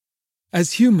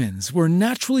As humans, we're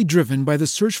naturally driven by the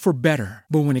search for better.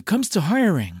 But when it comes to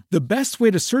hiring, the best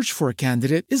way to search for a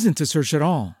candidate isn't to search at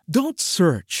all. Don't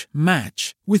search,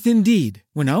 match with Indeed.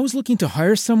 When I was looking to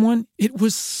hire someone, it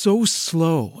was so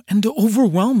slow and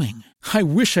overwhelming. I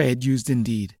wish I had used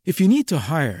Indeed. If you need to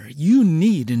hire, you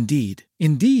need Indeed.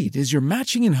 Indeed is your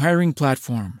matching and hiring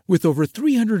platform with over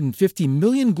 350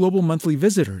 million global monthly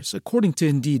visitors, according to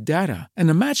Indeed data, and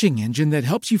a matching engine that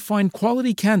helps you find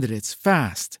quality candidates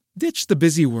fast. Ditch the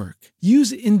busy work.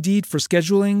 Use Indeed for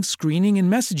scheduling, screening,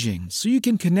 and messaging so you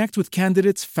can connect with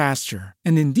candidates faster.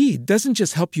 And Indeed doesn't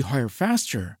just help you hire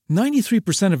faster.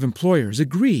 93% of employers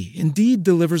agree Indeed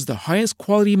delivers the highest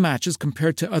quality matches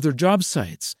compared to other job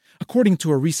sites, according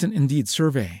to a recent Indeed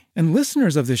survey. And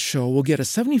listeners of this show will get a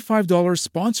 $75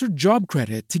 sponsored job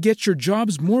credit to get your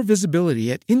jobs more visibility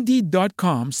at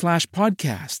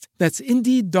Indeed.com/podcast. That's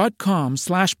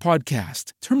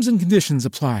Indeed.com/podcast. Terms and conditions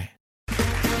apply.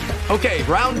 Okay,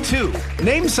 round two.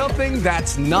 Name something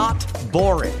that's not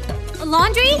boring. A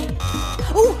laundry?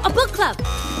 Ooh, a book club.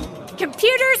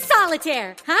 Computer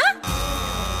solitaire, huh?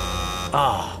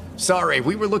 Ah, sorry,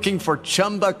 we were looking for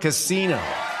Chumba Casino.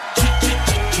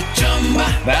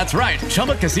 That's right,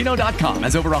 ChumbaCasino.com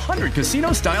has over 100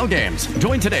 casino-style games.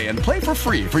 Join today and play for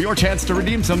free for your chance to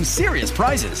redeem some serious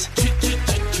prizes.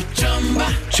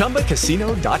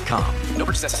 ChumbaCasino.com. No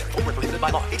purchase necessary. Void where prohibited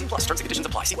by law. 18 plus terms and conditions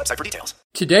apply. See website for details.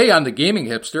 Today on The Gaming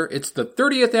Hipster, it's the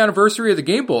 30th anniversary of the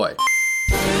Game Boy.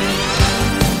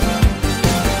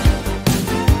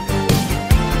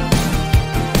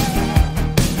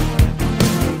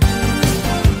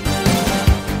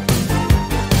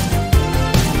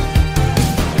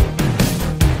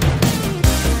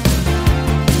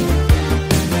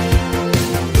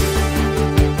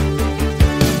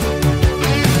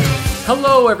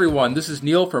 Hello everyone, this is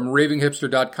Neil from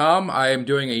RavingHipster.com. I am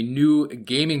doing a new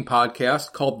gaming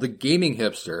podcast called The Gaming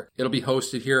Hipster. It'll be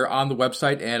hosted here on the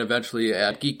website and eventually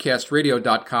at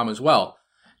GeekCastRadio.com as well.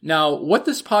 Now, what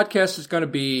this podcast is going to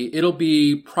be, it'll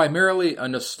be primarily a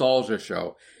nostalgia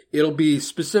show. It'll be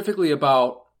specifically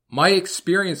about my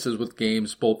experiences with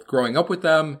games, both growing up with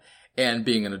them and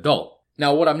being an adult.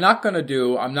 Now, what I'm not going to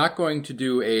do, I'm not going to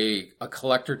do a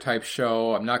collector type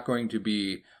show. I'm not going to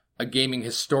be a gaming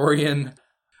historian.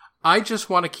 I just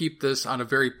want to keep this on a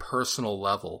very personal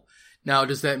level. Now,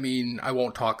 does that mean I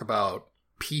won't talk about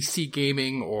PC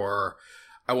gaming, or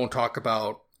I won't talk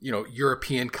about,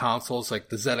 European consoles like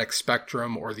the ZX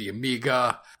Spectrum or the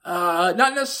Amiga?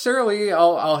 Not necessarily.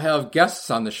 I'll have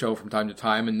guests on the show from time to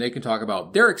time and they can talk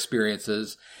about their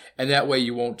experiences, and that way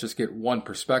you won't just get one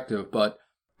perspective. But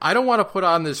I don't want to put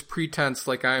on this pretense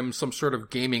like I'm some sort of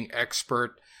gaming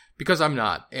expert, because I'm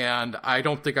not, and I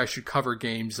don't think I should cover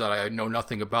games that I know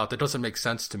nothing about. That doesn't make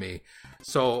sense to me.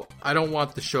 So I don't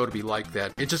want the show to be like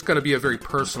that. It's just going to be a very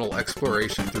personal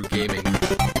exploration through gaming.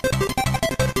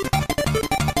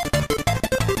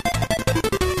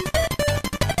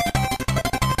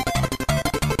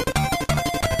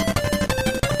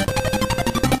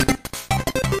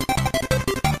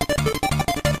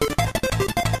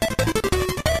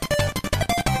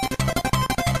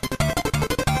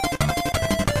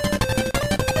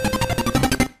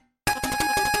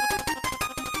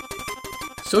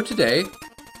 So today,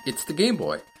 it's the Game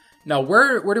Boy. Now,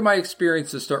 where do my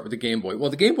experiences start with the Game Boy? Well,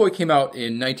 the Game Boy came out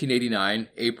in 1989,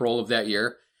 April of that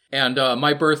year, and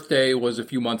my birthday was a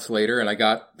few months later, and I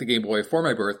got the Game Boy for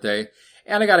my birthday,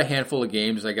 and I got a handful of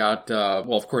games. I got,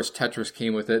 of course, Tetris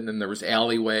came with it, and then there was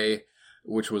Alleyway,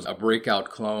 which was a breakout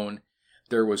clone.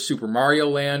 There was Super Mario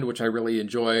Land, which I really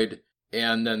enjoyed,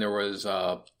 and then there was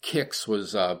Kix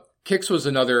was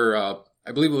another...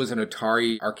 I believe it was an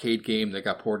Atari arcade game that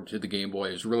got ported to the Game Boy.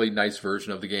 It was a really nice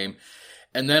version of the game.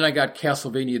 And then I got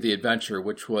Castlevania The Adventure,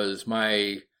 which was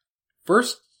my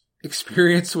first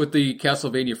experience with the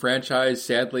Castlevania franchise,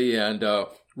 sadly, and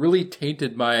really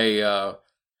tainted my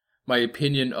my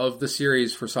opinion of the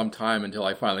series for some time until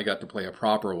I finally got to play a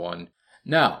proper one.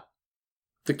 Now,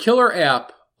 the killer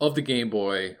app of the Game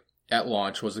Boy at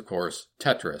launch was, of course,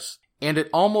 Tetris. And it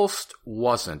almost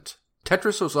wasn't.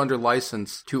 Tetris was under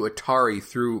license to Atari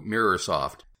through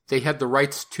Mirrorsoft. They had the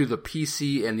rights to the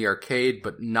PC and the arcade,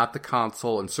 but not the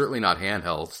console, and certainly not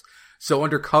handhelds. So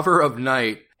under cover of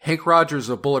night, Hank Rogers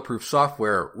of Bulletproof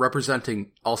Software,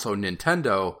 representing also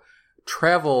Nintendo,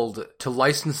 traveled to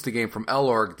license the game from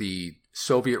Elorg, the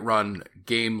Soviet-run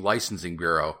game licensing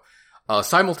bureau,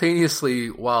 simultaneously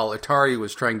while Atari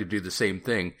was trying to do the same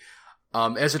thing.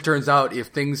 As it turns out, if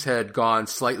things had gone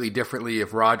slightly differently,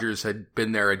 if Rogers had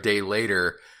been there a day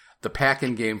later, the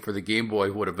pack-in game for the Game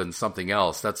Boy would have been something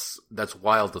else. That's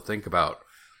wild to think about.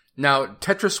 Now,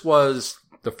 Tetris was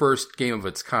the first game of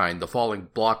its kind, the Falling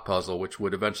Block Puzzle, which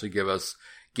would eventually give us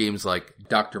games like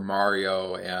Dr.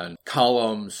 Mario and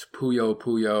Columns, Puyo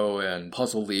Puyo, and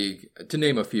Puzzle League, to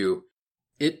name a few.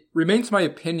 It remains my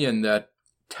opinion that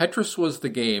Tetris was the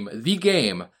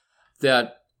game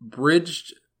that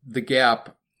bridged the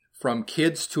gap from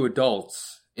kids to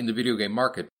adults in the video game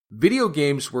market. Video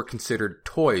games were considered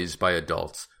toys by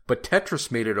adults, but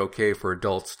Tetris made it okay for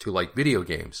adults to like video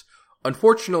games.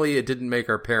 Unfortunately, it didn't make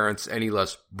our parents any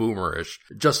less boomerish.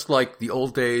 Just like the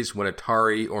old days when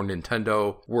Atari or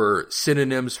Nintendo were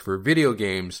synonyms for video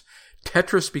games,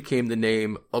 Tetris became the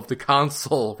name of the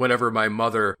console whenever my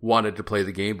mother wanted to play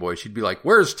the Game Boy. She'd be like,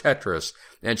 "Where's Tetris?"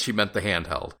 And she meant the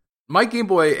handheld. My Game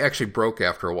Boy actually broke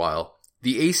after a while.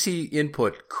 The AC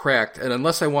input cracked, and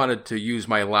unless I wanted to use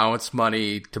my allowance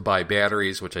money to buy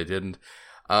batteries, which I didn't,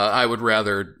 I would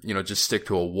rather, just stick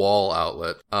to a wall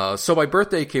outlet. So my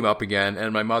birthday came up again,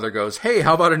 and my mother goes, "Hey,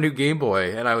 how about a new Game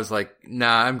Boy?" And I was like,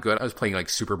 "Nah, I'm good." I was playing like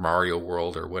Super Mario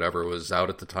World or whatever was out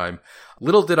at the time.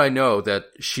 Little did I know that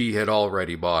she had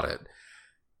already bought it.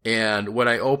 And when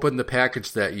I opened the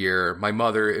package that year, my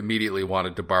mother immediately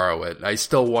wanted to borrow it. I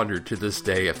still wonder to this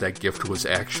day if that gift was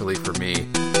actually for me.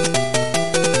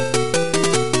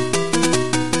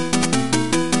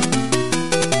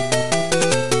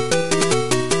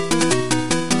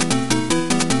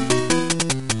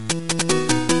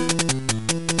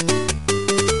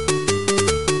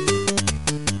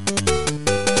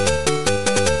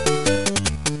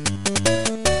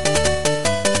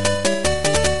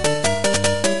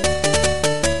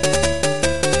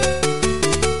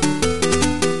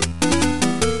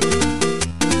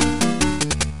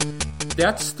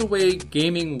 That's the way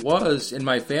gaming was in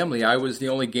my family. I was the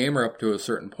only gamer up to a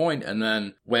certain point, and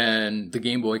then when the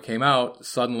Game Boy came out,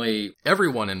 suddenly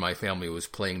everyone in my family was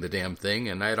playing the damn thing,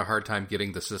 and I had a hard time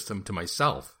getting the system to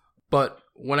myself. But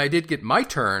when I did get my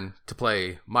turn to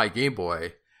play my Game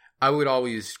Boy, I would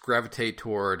always gravitate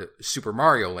toward Super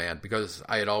Mario Land because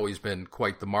I had always been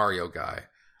quite the Mario guy.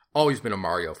 Always been a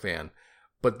Mario fan.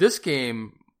 But this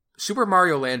game, Super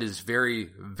Mario Land, is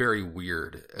very, very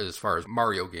weird as far as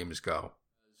Mario games go.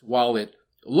 While it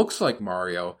looks like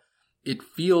Mario, it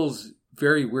feels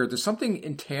very weird. There's something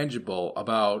intangible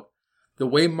about the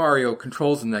way Mario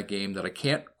controls in that game that I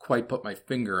can't quite put my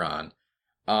finger on.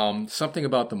 Something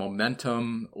about the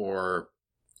momentum, or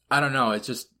I don't know,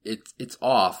 it's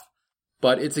off.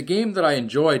 But it's a game that I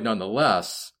enjoyed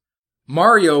nonetheless.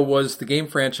 Mario was the game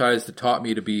franchise that taught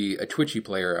me to be a twitchy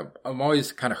player. I'm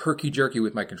always kind of herky-jerky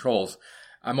with my controls.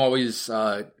 I'm always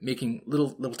making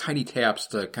little tiny taps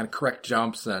to kind of correct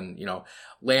jumps and,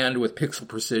 land with pixel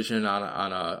precision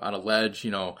on a ledge,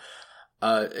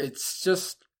 It's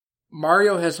just,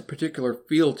 Mario has a particular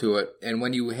feel to it, and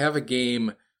when you have a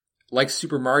game like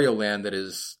Super Mario Land that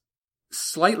is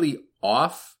slightly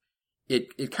off,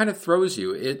 it kind of throws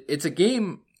you. It's a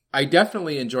game, I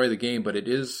definitely enjoy the game, but it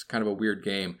is kind of a weird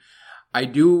game. I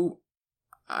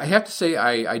have to say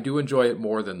I do enjoy it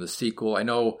more than the sequel. I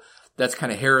know that's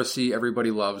kind of heresy.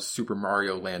 Everybody loves Super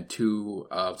Mario Land 2,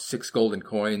 6 golden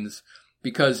coins,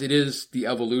 because it is the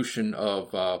evolution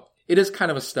of, it is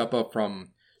kind of a step up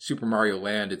from Super Mario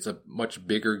Land. It's a much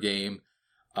bigger game.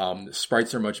 The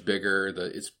sprites are much bigger.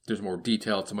 There's more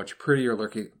detail. It's a much prettier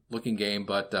looking game,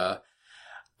 but,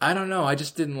 I don't know. I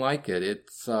just didn't like it.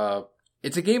 It's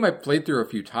a game I've played through a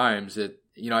few times.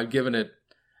 I've given it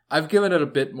a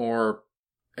bit more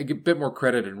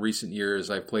credit in recent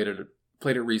years. I've played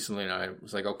it recently, and I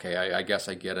was like, okay, I guess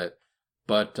I get it.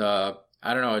 But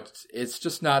I don't know. It's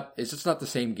just not the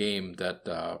same game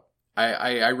that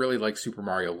I really like Super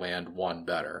Mario Land 1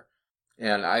 better.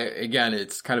 And again,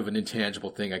 it's kind of an intangible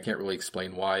thing. I can't really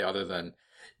explain why, other than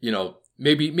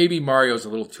maybe Mario's a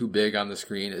little too big on the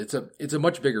screen. It's a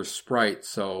much bigger sprite,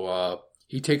 so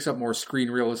he takes up more screen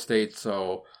real estate.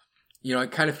 So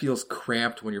it kind of feels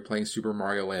cramped when you're playing Super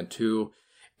Mario Land 2.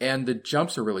 And the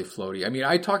jumps are really floaty. I mean,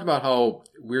 I talked about how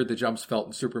weird the jumps felt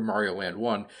in Super Mario Land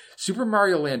 1. Super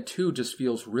Mario Land 2 just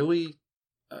feels really,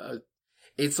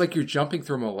 it's like you're jumping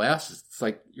through molasses. It's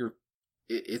like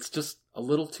it's just a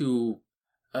little too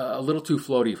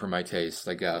floaty for my taste,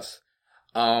 I guess.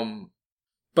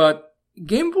 But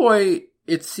Game Boy,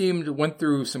 it seemed, went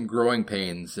through some growing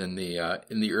pains in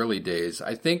the early days.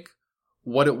 I think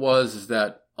what it was is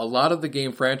that a lot of the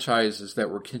game franchises that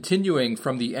were continuing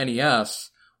from the NES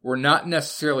were not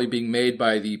necessarily being made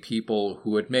by the people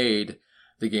who had made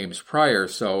the games prior.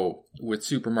 So with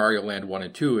Super Mario Land 1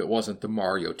 and 2, it wasn't the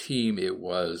Mario team. It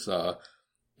was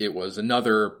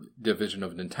another division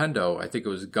of Nintendo. I think it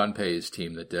was Gunpei's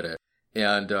team that did it.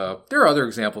 And there are other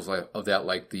examples of that,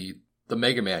 like the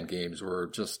Mega Man games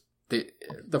were just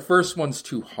the first one's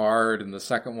too hard, and the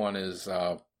second one is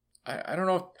I don't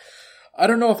know. I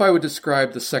don't know if I would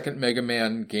describe the second Mega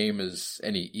Man game as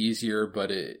any easier, but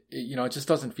it just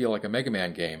doesn't feel like a Mega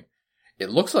Man game. It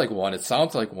looks like one, it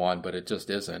sounds like one, but it just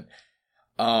isn't.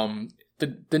 The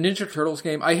Ninja Turtles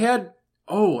game, I had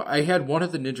one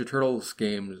of the Ninja Turtles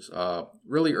games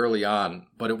really early on,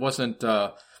 but it wasn't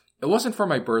for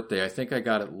my birthday. I think I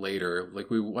got it later. Like,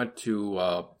 we went to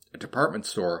a department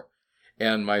store,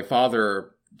 and my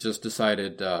father just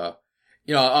decided,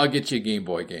 I'll get you a Game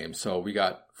Boy game. So we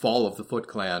got Fall of the Foot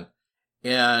Clan,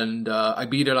 and I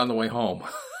beat it on the way home.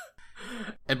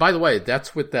 And by the way,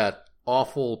 that's with that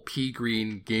awful pea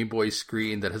green Game Boy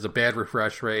screen that has a bad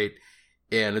refresh rate,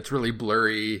 and it's really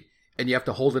blurry, and you have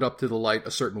to hold it up to the light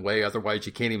a certain way, otherwise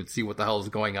you can't even see what the hell is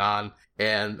going on.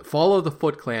 And Fall of the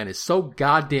Foot Clan is so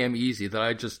goddamn easy that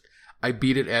I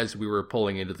beat it as we were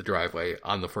pulling into the driveway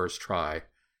on the first try.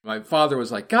 My father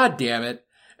was like, "God damn it."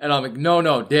 And I'm like,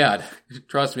 no, Dad,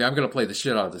 trust me, I'm going to play the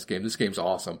shit out of this game. This game's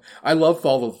awesome. I love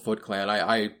Fall of the Foot Clan.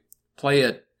 I play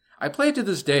it to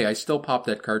this day. I still pop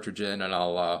that cartridge in, and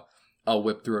I'll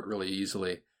whip through it really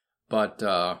easily. But,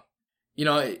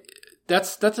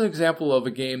 that's an example of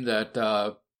a game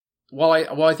that, while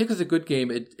I think is a good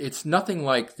game, it's nothing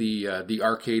like the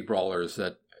arcade brawlers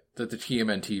that the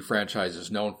TMNT franchise is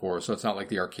known for. So it's not like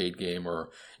the arcade game or,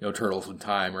 Turtles in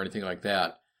Time or anything like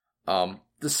that.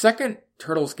 The second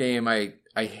Turtles game I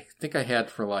think I had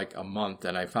for like a month,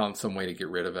 and I found some way to get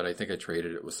rid of it. I think I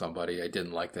traded it with somebody. I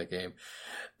didn't like that game.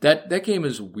 That game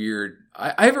is weird.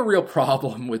 I have a real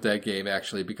problem with that game,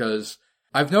 actually, because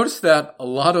I've noticed that a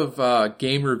lot of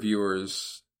game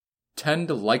reviewers tend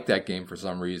to like that game for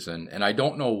some reason, and I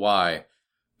don't know why.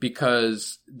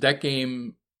 Because that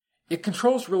game, it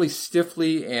controls really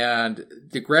stiffly, and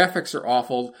the graphics are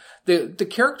awful. The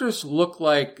characters look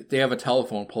like they have a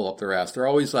telephone pulled up their ass. They're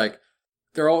always like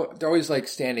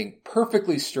standing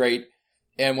perfectly straight,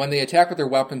 and when they attack with their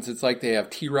weapons, it's like they have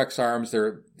T-Rex arms.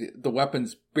 The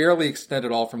weapons barely extend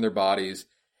at all from their bodies,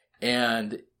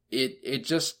 and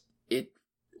it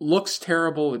looks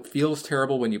terrible. It feels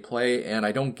terrible when you play, and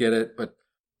I don't get it. But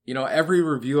every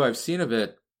review I've seen of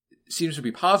it seems to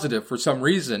be positive for some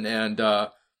reason, and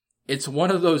it's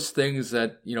one of those things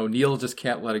that, Neil just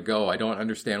can't let it go. I don't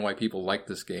understand why people like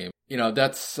this game.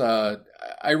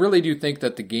 I really do think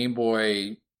that the Game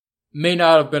Boy may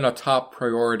not have been a top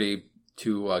priority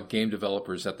to game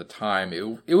developers at the time.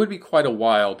 It would be quite a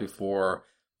while before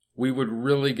we would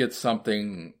really get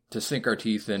something to sink our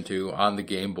teeth into on the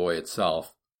Game Boy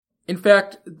itself. In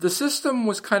fact, the system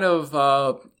was kind of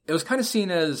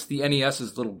seen as the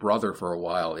NES's little brother for a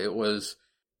while. It was,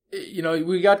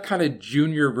 we got kind of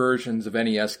junior versions of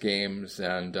NES games,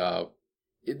 and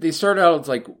they started out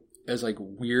as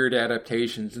weird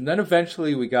adaptations, and then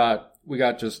eventually we got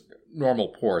just normal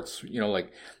ports.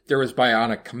 There was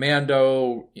Bionic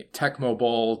Commando, Tecmo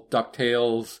Bowl,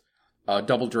 DuckTales,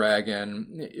 Double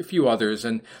Dragon, a few others,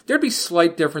 and there'd be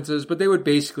slight differences, but they would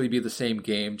basically be the same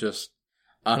game, just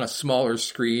on a smaller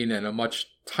screen and a much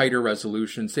tighter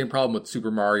resolution. Same problem with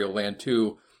Super Mario Land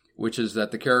 2, which is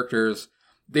that the characters,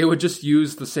 they would just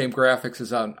use the same graphics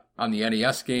as on the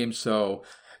NES game, so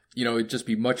it'd just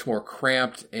be much more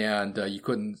cramped, and you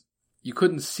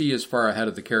couldn't see as far ahead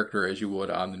of the character as you would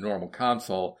on the normal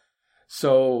console.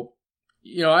 So,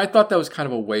 I thought that was kind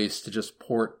of a waste to just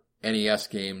port NES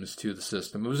games to the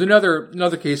system. It was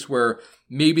another case where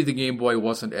maybe the Game Boy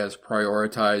wasn't as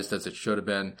prioritized as it should have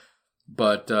been,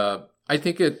 but I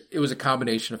think it was a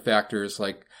combination of factors,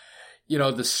 like,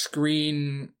 the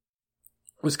screen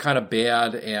was kind of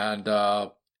bad, and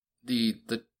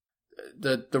the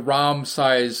ROM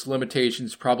size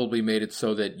limitations probably made it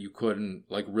so that you couldn't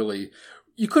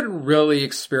really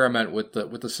experiment with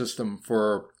the system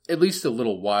for at least a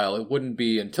little while. It wouldn't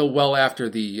be until well after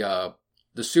the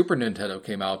Super Nintendo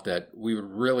came out that we would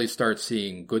really start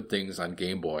seeing good things on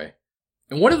Game Boy.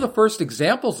 And one of the first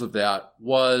examples of that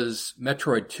was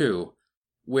Metroid 2,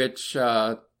 which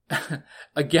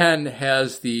again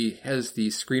has the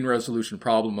screen resolution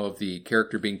problem of the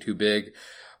character being too big,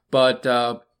 but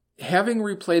having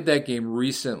replayed that game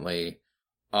recently,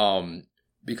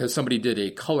 because somebody did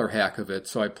a color hack of it,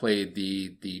 so I played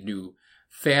the new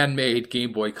fan-made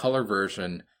Game Boy Color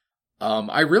version.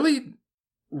 I really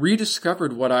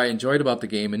rediscovered what I enjoyed about the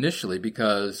game initially,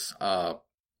 because I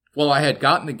had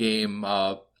gotten the game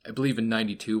I believe in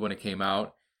 '92 when it came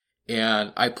out,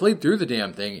 and I played through the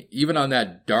damn thing, even on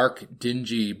that dark,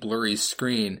 dingy, blurry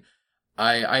screen.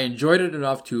 I enjoyed it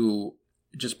enough to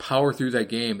just power through that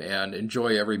game and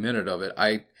enjoy every minute of it.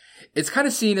 It's kind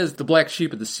of seen as the black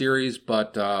sheep of the series,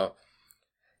 but I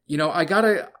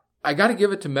gotta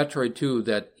give it to Metroid 2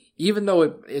 that even though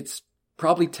it's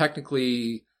probably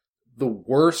technically the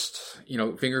worst,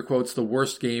 finger quotes, the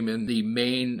worst game in the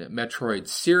main Metroid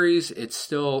series, it's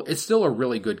still a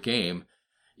really good game.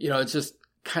 It's just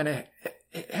kind of,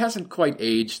 it hasn't quite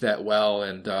aged that well.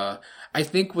 And, I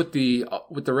think with the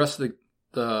rest of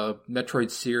the Metroid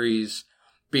series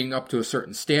being up to a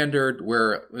certain standard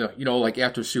where, like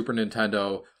after Super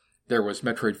Nintendo, there was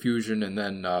Metroid Fusion and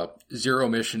then, Zero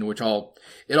Mission, it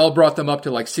all brought them up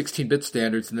to like 16-bit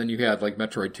standards. And then you had like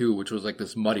Metroid 2, which was like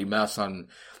this muddy mess on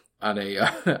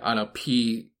a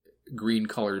pea green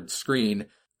colored screen.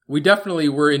 We definitely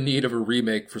were in need of a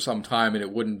remake for some time, and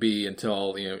it wouldn't be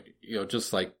until,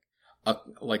 just like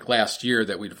last year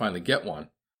that we'd finally get one.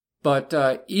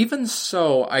 But even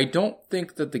so, I don't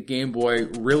think that the Game Boy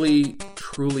really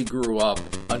truly grew up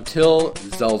until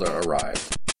Zelda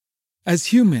arrived.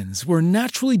 As humans, we're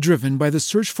naturally driven by the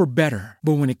search for better.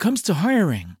 But when it comes to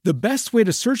hiring, the best way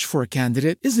to search for a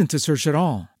candidate isn't to search at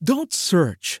all. Don't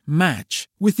search, match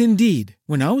with Indeed.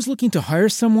 When I was looking to hire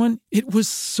someone, it was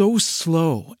so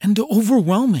slow and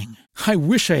overwhelming. I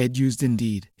wish I had used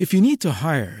Indeed. If you need to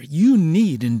hire, you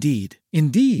need Indeed.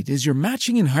 Indeed is your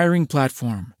matching and hiring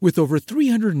platform with over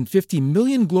 350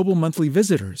 million global monthly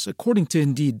visitors, according to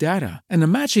Indeed data, and a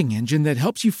matching engine that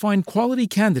helps you find quality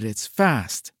candidates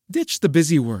fast. Ditch the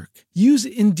busy work. Use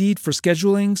Indeed for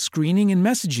scheduling, screening, and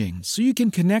messaging so you can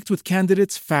connect with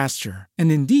candidates faster. And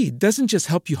Indeed doesn't just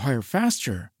help you hire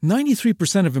faster.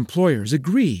 93% of employers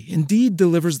agree Indeed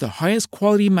delivers the highest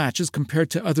quality matches compared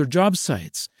to other job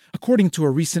sites, according to a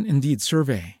recent Indeed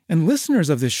survey. And listeners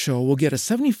of this show will get a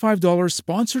 $75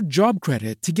 sponsored job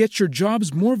credit to get your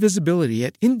jobs more visibility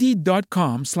at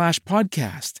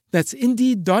Indeed.com/podcast. That's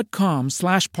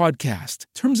Indeed.com/podcast.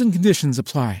 Terms and conditions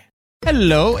apply.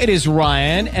 Hello, it is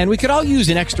Ryan, and we could all use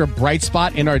an extra bright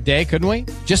spot in our day, couldn't we?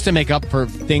 Just to make up for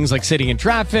things like sitting in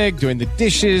traffic, doing the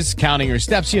dishes, counting your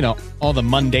steps, all the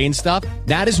mundane stuff.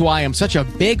 That is why I'm such a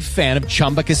big fan of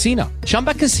Chumba Casino.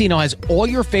 Chumba Casino has all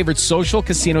your favorite social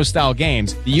casino-style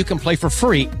games that you can play for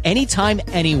free anytime,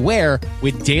 anywhere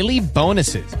with daily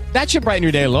bonuses. That should brighten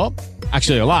your day a little.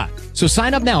 Actually, a lot. So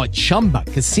sign up now at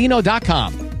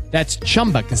ChumbaCasino.com. That's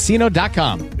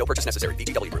ChumbaCasino.com. No purchase necessary.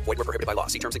 VGW Group. Void where prohibited by law.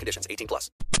 See terms and conditions. 18+.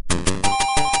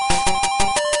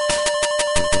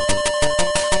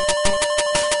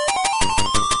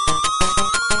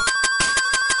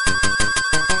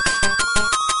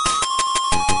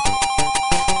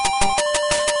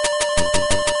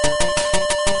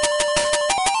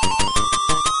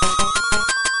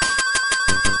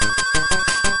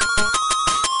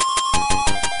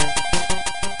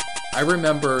 I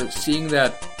remember seeing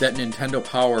that Nintendo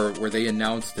Power where they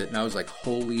announced it, and I was like,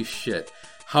 "Holy shit!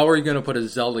 How are you going to put a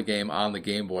Zelda game on the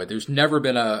Game Boy?" There's never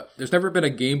been a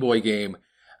Game Boy game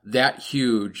that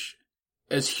huge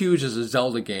as a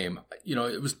Zelda game.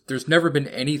 There's never been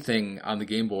anything on the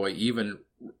Game Boy. Even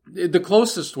the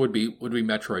closest would be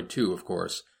Metroid 2, of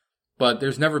course, but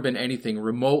there's never been anything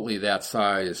remotely that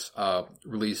size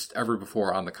released ever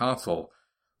before on the console.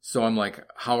 So I'm like,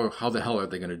 how the hell are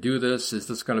they going to do this? Is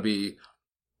this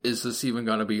even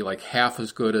going to be like half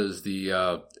as good as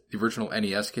the original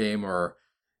NES game, or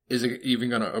is it even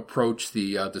going to approach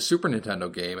the Super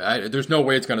Nintendo game? There's no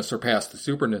way it's going to surpass the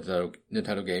Super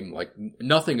Nintendo game. Like,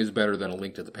 nothing is better than A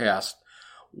Link to the Past.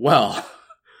 Well,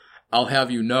 I'll have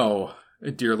you know,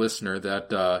 dear listener,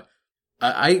 that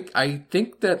I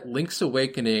think that Link's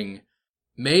Awakening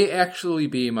may actually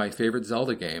be my favorite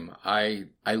Zelda game. I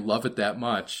love it that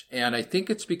much, and I think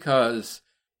it's because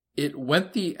it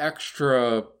went the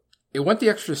extra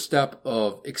step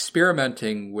of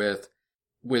experimenting with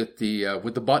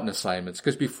the button assignments.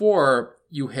 Because before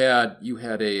you had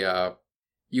a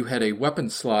weapon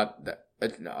slot that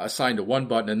assigned to one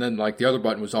button, and then like the other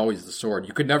button was always the sword.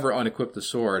 You could never unequip the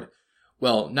sword.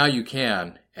 Well, now you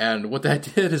can, and what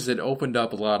that did is it opened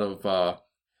up a lot of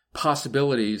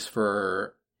possibilities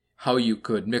for how you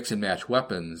could mix and match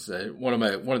weapons. One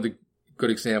of the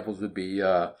good examples would be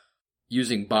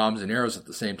using bombs and arrows at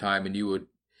the same time, and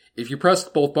if you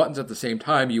pressed both buttons at the same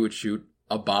time, you would shoot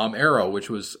a bomb arrow, which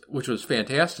was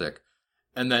fantastic.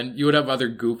 And then you would have other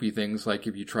goofy things, like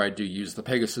if you tried to use the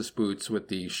Pegasus boots with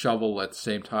the shovel at the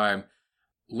same time,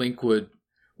 Link would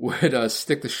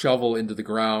stick the shovel into the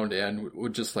ground and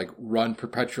would just like run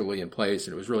perpetually in place,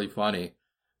 and it was really funny.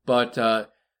 But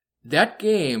that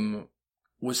game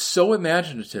was so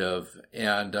imaginative,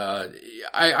 and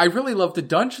I really loved the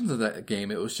dungeons of that game.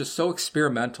 It was just so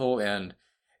experimental and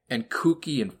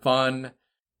kooky and fun.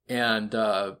 And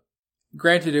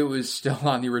granted, it was still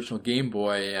on the original Game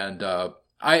Boy, and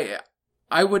I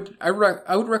would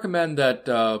recommend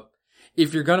that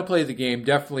if you're going to play the game,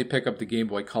 definitely pick up the Game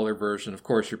Boy Color version. Of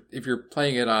course, if you're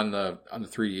playing it on the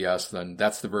 3DS, then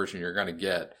that's the version you're going to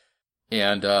get.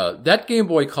 And that Game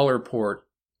Boy Color port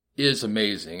is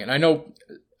amazing. And I know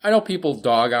people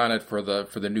dog on it for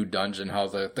the new dungeon, how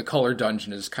the color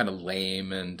dungeon is kind of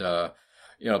lame and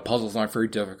puzzles aren't very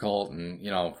difficult and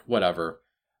whatever.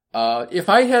 If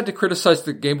I had to criticize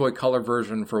the Game Boy Color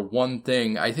version for one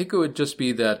thing, I think it would just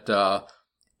be that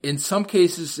in some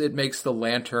cases it makes the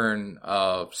lantern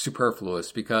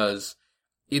superfluous, because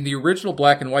in the original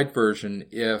black and white version,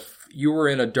 if you were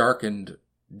in a darkened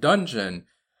dungeon,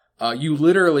 you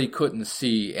literally couldn't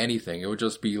see anything. It would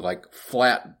just be like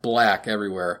flat black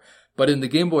everywhere. But in the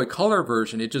Game Boy Color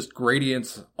version, it just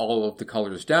gradients all of the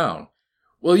colors down.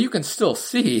 Well, you can still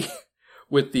see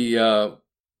with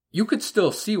you could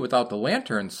still see without the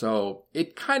lantern, so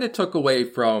it kind of took away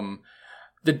from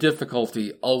the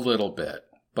difficulty a little bit.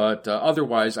 But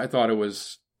otherwise, I thought it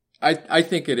was, I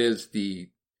think it is the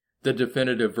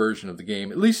definitive version of the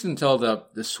game, at least until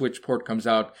the Switch port comes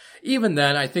out. Even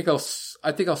then, I think I'll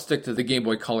stick to the Game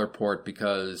Boy Color port,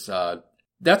 because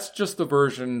that's just the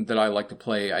version that I like to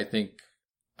play. I think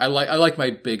I like my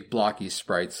big blocky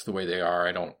sprites the way they are.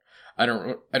 I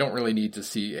don't really need to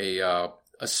see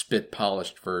a spit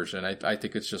polished version. I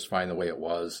think it's just fine the way it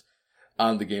was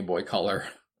on the Game Boy Color.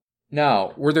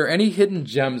 Now, were there any hidden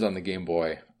gems on the Game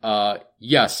Boy?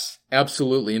 Yes,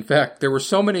 absolutely. In fact, there were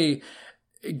so many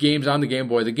games on the Game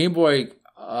Boy. The Game Boy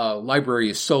library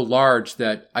is so large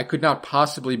that I could not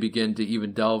possibly begin to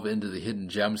even delve into the hidden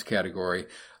gems category.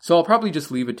 So I'll probably just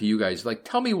leave it to you guys. Like,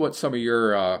 tell me what some of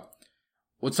your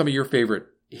favorite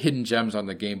hidden gems on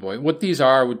the Game Boy. What these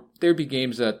are, would there be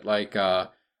games that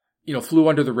flew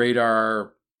under the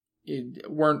radar,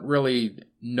 weren't really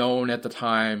known at the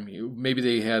time. Maybe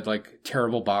they had like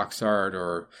terrible box art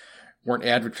or weren't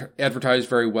advertised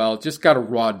very well. Just got a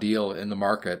raw deal in the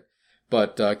market,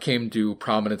 but came to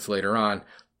prominence later on.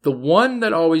 The one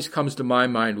that always comes to my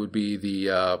mind would be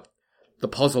the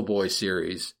Puzzle Boy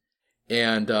series.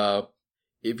 And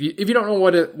if you don't know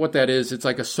what that is, it's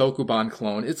like a Sokoban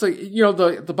clone. It's like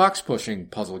the box pushing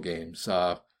puzzle games.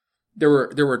 There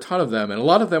were a ton of them, and a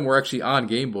lot of them were actually on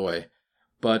Game Boy.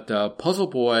 But Puzzle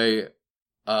Boy,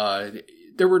 I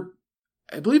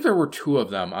believe there were two of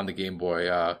them on the Game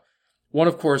Boy. One,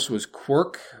 of course, was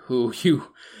Quirk, who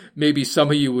maybe some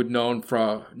of you would know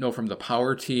from the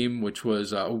Power Team, which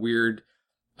was a weird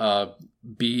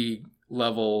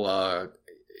B-level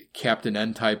Captain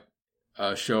N type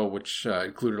show, which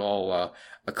included all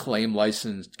Acclaim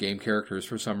licensed game characters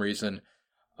for some reason.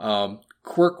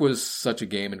 Quirk was such a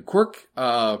game, and Quirk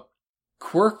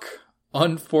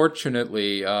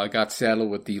unfortunately got saddled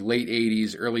with the late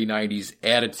 80s, early 90s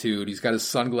attitude. He's got his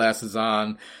sunglasses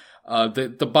on.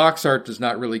 The box art does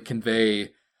not really convey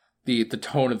the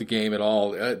tone of the game at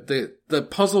all. The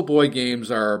Puzzle Boy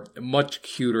games are much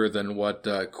cuter than what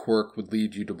Quirk would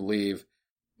lead you to believe.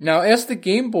 Now, as the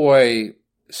Game Boy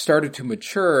started to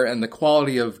mature and the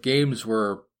quality of games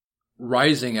were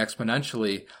rising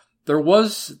exponentially, there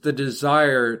was the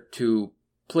desire to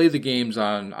play the games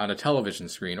on a television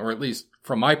screen, or at least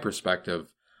from my perspective,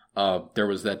 there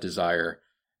was that desire.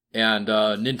 And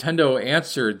Nintendo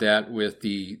answered that with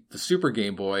the Super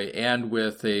Game Boy and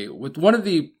with one of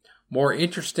the more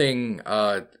interesting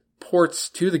ports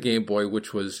to the Game Boy,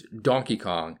 which was Donkey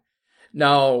Kong.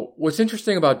 Now, what's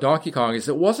interesting about Donkey Kong is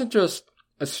it wasn't just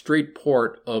a straight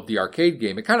port of the arcade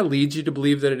game. It kind of leads you to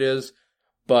believe that it is,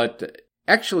 but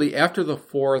actually after the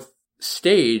fourth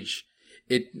stage,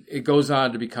 it goes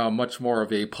on to become much more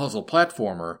of a puzzle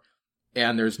platformer,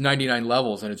 and there's 99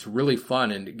 levels, and it's really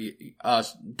fun. And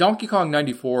Donkey Kong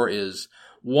 94 is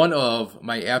one of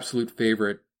my absolute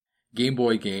favorite Game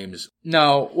Boy games.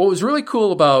 Now, what was really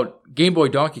cool about Game Boy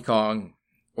Donkey Kong,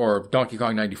 or Donkey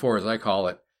Kong 94 as I call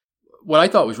it, what I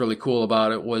thought was really cool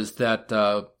about it was that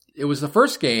it was the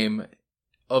first game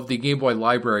of the Game Boy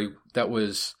library that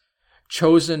was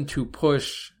chosen to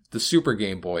push the Super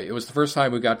Game Boy. It was the first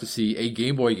time we got to see a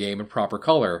Game Boy game in proper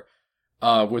color,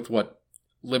 with what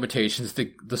limitations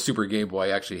the Super Game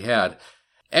Boy actually had.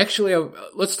 Actually,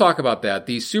 let's talk about that.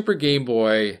 The Super Game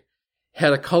Boy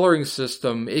had a coloring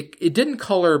system. It didn't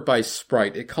color by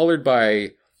sprite. It colored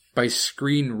by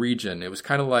screen region. It was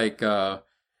kind of like, I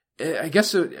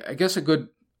guess a good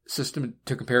system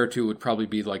to compare it to would probably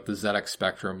be like the ZX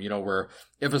Spectrum, where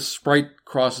if a sprite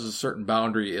crosses a certain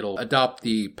boundary, it'll adopt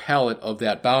the palette of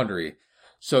that boundary.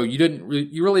 So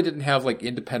you really didn't have like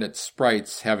independent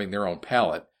sprites having their own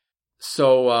palette.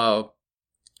 So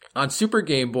on Super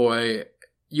Game Boy,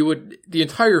 the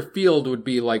entire field would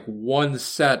be like one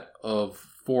set of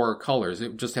 4 colors. It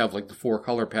would just have like the 4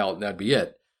 color palette, and that'd be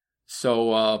it.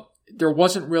 So there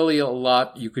wasn't really a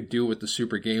lot you could do with the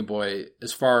Super Game Boy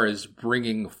as far as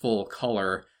bringing full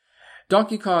color.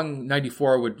 Donkey Kong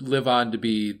 94 would live on to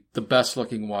be the best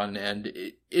looking one, and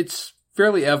it's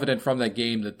fairly evident from that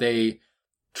game that they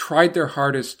tried their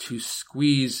hardest to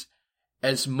squeeze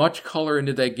as much color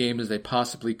into that game as they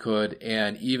possibly could,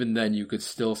 and even then you could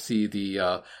still see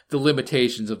the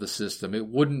limitations of the system. It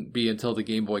wouldn't be until the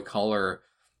Game Boy Color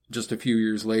just a few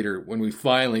years later when we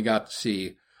finally got to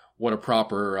see what a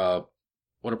proper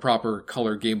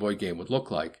color Game Boy game would look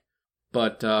like.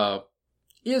 But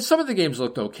yeah, some of the games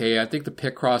looked okay. I think the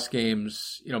Picross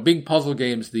games, being puzzle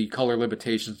games, the color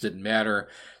limitations didn't matter,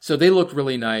 so they looked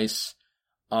really nice.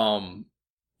 The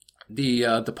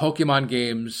Pokemon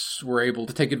games were able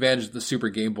to take advantage of the Super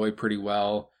Game Boy pretty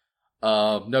well.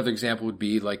 Another example would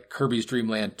be like Kirby's Dream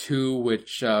Land 2,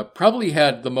 which probably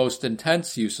had the most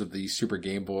intense use of the Super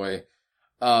Game Boy.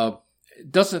 I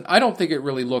don't think it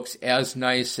really looks as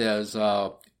nice as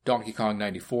Donkey Kong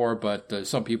 94, but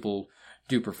some people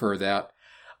do prefer that.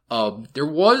 There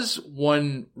was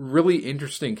one really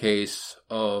interesting case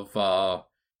of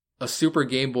a Super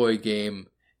Game Boy game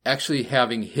actually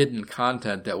having hidden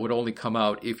content that would only come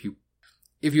out if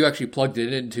you actually plugged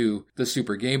it into the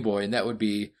Super Game Boy, and that would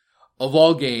be, of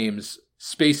all games,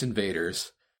 Space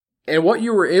Invaders. And what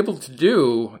you were able to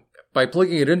do by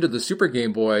plugging it into the Super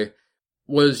Game Boy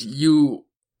was you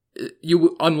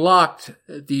unlocked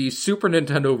the Super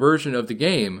Nintendo version of the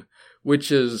game,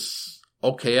 which is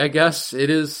okay, I guess.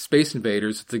 It is Space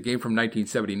Invaders. It's a game from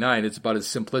 1979. It's about as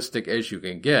simplistic as you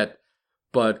can get.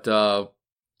 But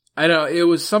I don't know, it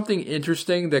was something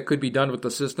interesting that could be done with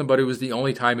the system, but it was the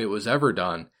only time it was ever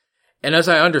done. And as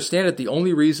I understand it, the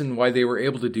only reason why they were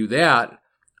able to do that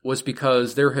was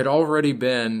because there had already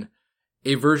been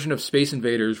a version of Space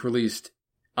Invaders released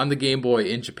on the Game Boy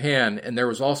in Japan, and there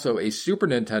was also a Super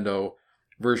Nintendo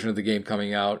version of the game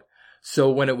coming out. So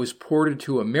when it was ported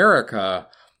to America,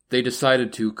 they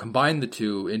decided to combine the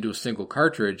two into a single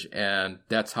cartridge, and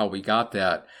that's how we got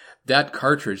that. That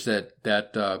cartridge,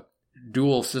 that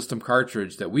dual system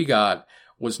cartridge that we got,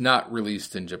 was not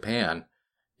released in Japan.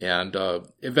 And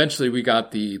eventually we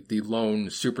got the lone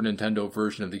Super Nintendo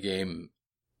version of the game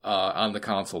on the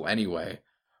console anyway.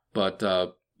 But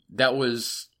that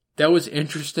was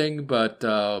interesting, but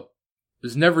it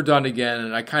was never done again,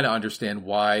 and I kind of understand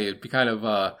why. It'd be kind of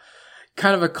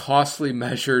a costly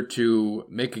measure to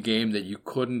make a game that you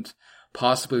couldn't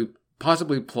possibly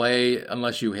play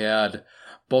unless you had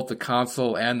both the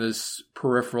console and this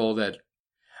peripheral that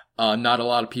not a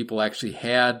lot of people actually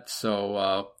had.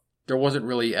 So there wasn't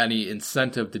really any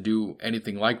incentive to do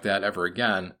anything like that ever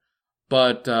again.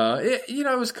 But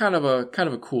it was kind of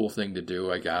a cool thing to do,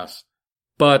 I guess.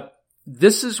 But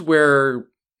this is where,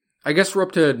 I guess we're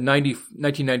up to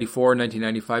 1994,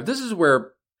 1995. This is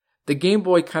where the Game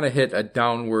Boy kind of hit a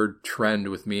downward trend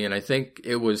with me, and I think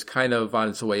it was kind of on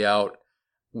its way out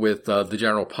with the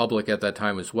general public at that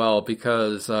time as well,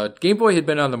 because Game Boy had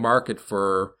been on the market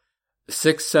for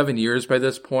 6-7 years by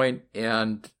this point,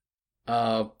 and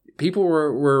people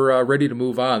were ready to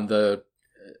move on. The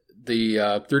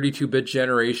 32-bit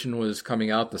generation was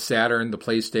coming out, the Saturn, the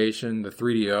PlayStation, the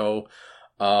 3DO,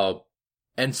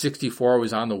 N64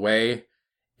 was on the way,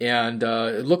 and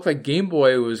it looked like Game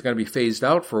Boy was going to be phased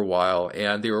out for a while,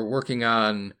 and they were working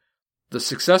on the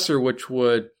successor, which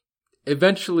would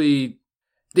eventually,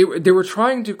 they were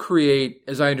trying to create,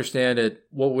 as I understand it,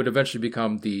 what would eventually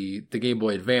become the Game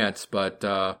Boy Advance, but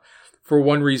for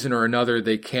one reason or another,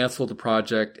 they canceled the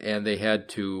project, and they had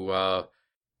to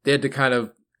kind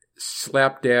of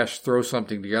slapdash throw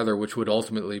something together, which would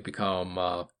ultimately become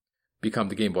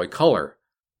the Game Boy Color.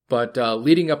 But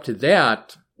leading up to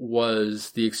that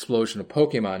was the explosion of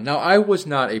Pokemon. Now, I was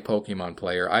not a Pokemon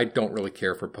player. I don't really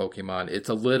care for Pokemon. It's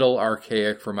a little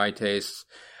archaic for my tastes.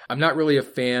 I'm not really a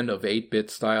fan of 8-bit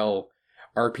style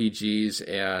RPGs,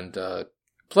 and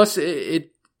plus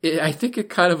I think it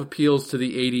kind of appeals to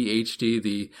the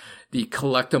ADHD, the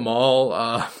collect 'em all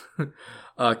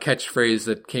catchphrase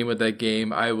that came with that game.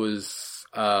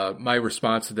 My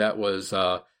response to that was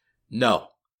no.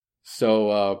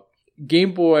 So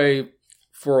Game Boy,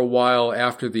 for a while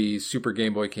after the Super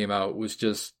Game Boy came out, was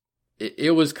just,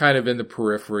 it was kind of in the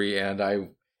periphery, and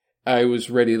I was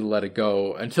ready to let it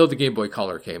go until the Game Boy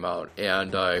Color came out,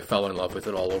 and I fell in love with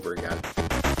it all over again.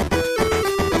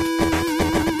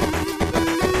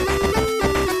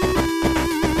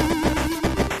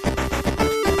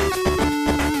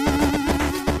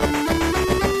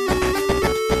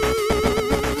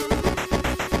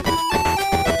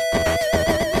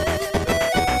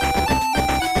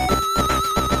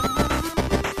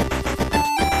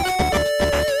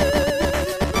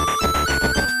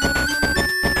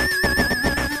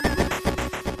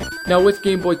 Now, with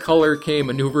Game Boy Color came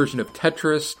a new version of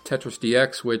Tetris, Tetris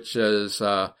DX, which is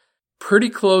pretty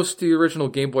close to the original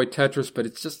Game Boy Tetris, but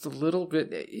it's just a little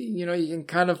bit, you can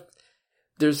kind of,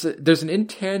 there's an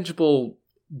intangible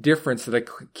difference that I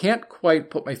can't quite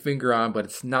put my finger on, but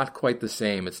it's not quite the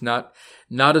same. It's not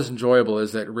as enjoyable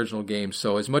as that original game.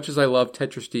 So as much as I love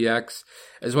Tetris DX,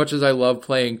 as much as I love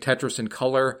playing Tetris in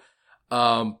color,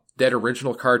 that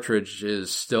original cartridge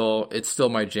is still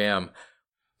my jam.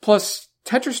 Plus,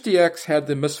 Tetris DX had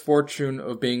the misfortune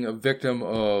of being a victim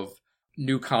of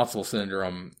new console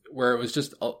syndrome, where it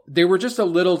was they were just a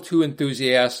little too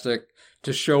enthusiastic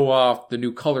to show off the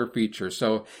new color feature.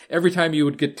 So every time you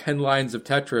would get 10 lines of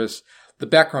Tetris, the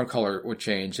background color would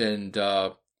change, and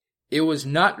it was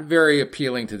not very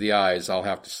appealing to the eyes, I'll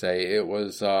have to say. It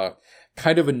was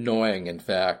kind of annoying, in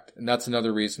fact, and that's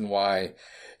another reason why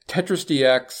Tetris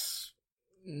DX,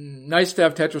 nice to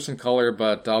have Tetris in color,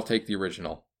 but I'll take the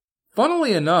original.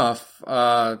 Funnily enough,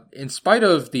 in spite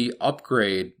of the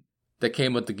upgrade that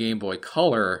came with the Game Boy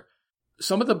Color,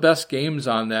 some of the best games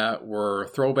on that were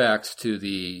throwbacks to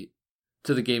the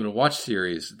Game & Watch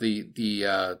series. The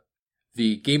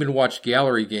Game & Watch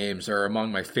Gallery games are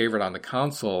among my favorite on the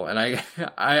console, and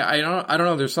I don't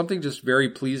know. There's something just very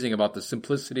pleasing about the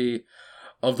simplicity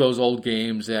of those old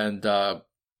games, and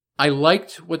I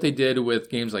liked what they did with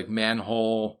games like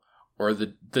Manhole or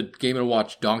the Game &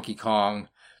 Watch Donkey Kong.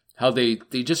 How they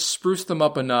just spruced them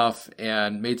up enough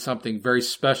and made something very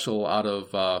special out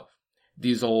of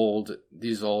these old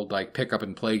like pick up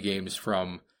and play games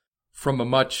from a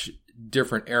much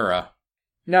different era.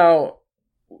 Now,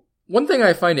 one thing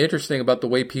I find interesting about the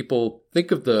way people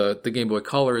think of the Game Boy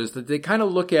Color is that they kind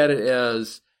of look at it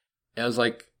as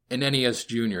like an NES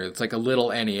Junior. It's like a little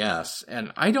NES,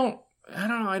 and I don't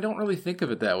know. I don't really think of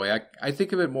it that way. I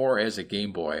think of it more as a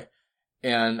Game Boy.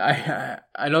 And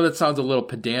I know that sounds a little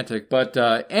pedantic, but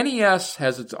NES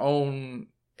has its own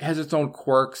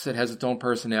quirks. It has its own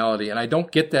personality, and I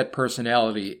don't get that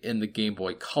personality in the Game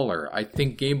Boy Color. I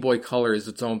think Game Boy Color is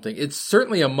its own thing. It's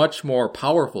certainly a much more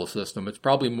powerful system. It's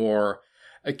probably more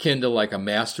akin to like a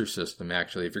Master System,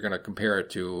 actually, if you're going to compare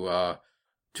it to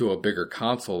a bigger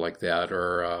console like that,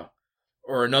 or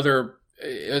another.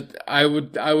 I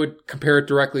would compare it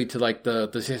directly to like the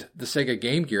Sega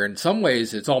Game Gear. In some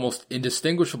ways, it's almost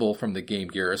indistinguishable from the Game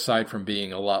Gear, aside from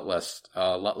being a lot less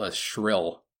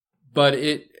shrill. But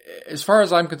as far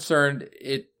as I'm concerned,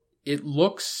 it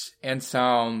looks and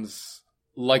sounds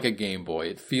like a Game Boy.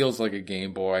 It feels like a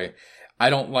Game Boy.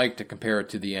 I don't like to compare it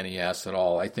to the NES at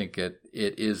all. I think it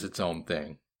is its own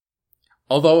thing.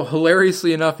 Although,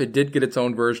 hilariously enough, it did get its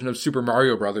own version of Super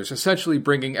Mario Brothers, essentially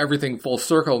bringing everything full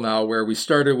circle now, where we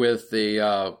started with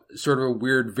a sort of a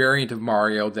weird variant of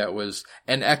Mario that was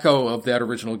an echo of that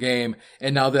original game,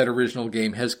 and now that original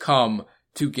game has come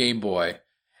to Game Boy.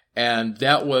 And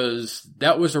that was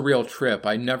a real trip.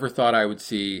 I never thought I would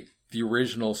see the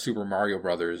original Super Mario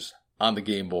Brothers on the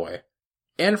Game Boy.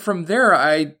 And from there,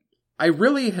 I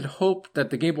really had hoped that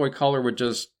the Game Boy Color would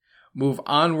just move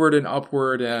onward and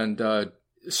upward and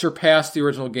surpass the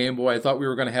original Game Boy. I thought we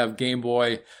were going to have Game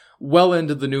Boy well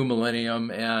into the new millennium,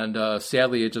 and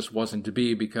sadly it just wasn't to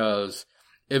be, because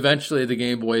eventually the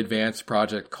Game Boy Advance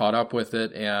project caught up with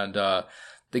it, and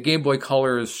the Game Boy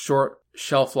Color's short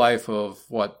shelf life of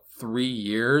 3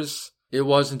 years it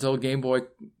was until Game Boy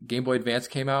Advance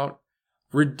came out.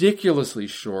 Ridiculously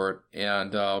short,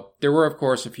 and there were of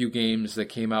course a few games that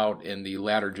came out in the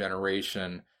latter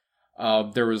generation.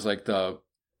 There was like the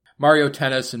Mario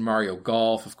Tennis and Mario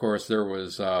Golf. Of course, there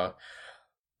was the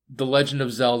Legend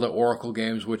of Zelda Oracle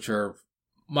games, which are,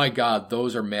 my God,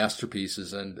 those are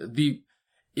masterpieces. And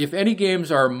if any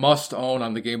games are must own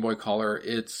on the Game Boy Color,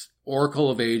 it's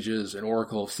Oracle of Ages and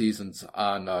Oracle of Seasons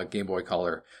on Game Boy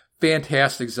Color.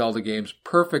 Fantastic Zelda games,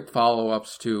 perfect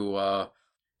follow-ups to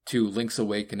Link's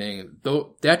Awakening.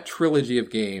 Though that trilogy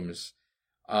of games,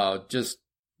 just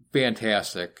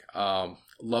fantastic.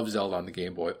 Love Zelda on the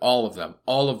Game Boy. All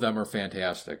of them are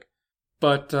fantastic.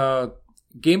 But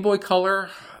Game Boy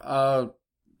Color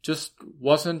just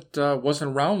wasn't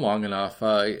around long enough.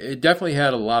 It definitely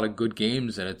had a lot of good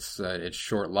games in its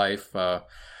short life.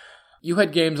 You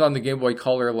had games on the Game Boy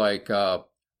Color like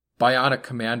Bionic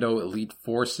Commando Elite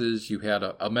Forces. You had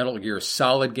a Metal Gear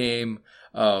Solid game,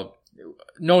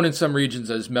 known in some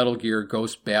regions as Metal Gear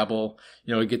Ghost Babel.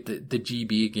 You get the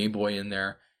GB Game Boy in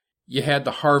there. You had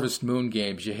the Harvest Moon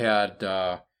games. You had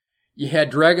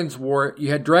Dragon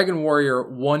Warrior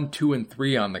 1, 2, and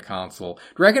 3 on the console.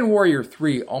 Dragon Warrior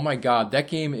 3, oh my God, that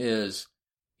game is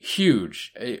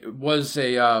huge. It was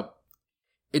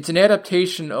It's an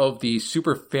adaptation of the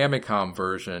Super Famicom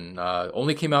version.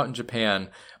 Only came out in Japan,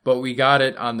 but we got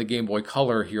it on the Game Boy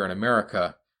Color here in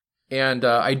America. And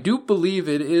I do believe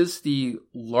it is the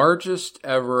largest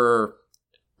ever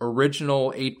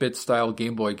original 8-bit style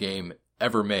Game Boy game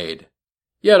ever made.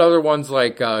 You had other ones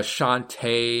like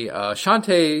Shantae.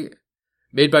 Shantae,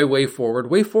 made by WayForward.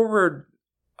 WayForward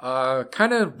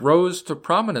kind of rose to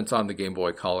prominence on the Game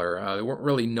Boy Color. They weren't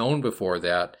really known before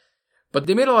that. But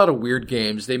they made a lot of weird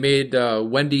games. They made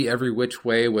Wendy Every Which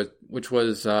Way, which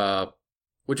was a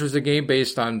game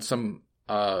based on some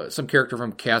character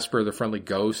from Casper the Friendly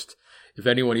Ghost, if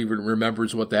anyone even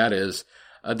remembers what that is.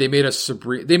 They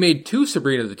made two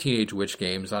Sabrina the Teenage Witch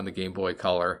games on the Game Boy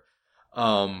Color.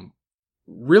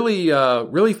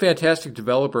 Really fantastic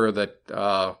developer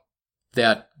that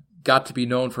got to be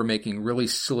known for making really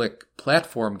slick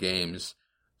platform games.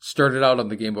 Started out on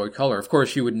the Game Boy Color. Of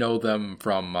course, you would know them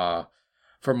from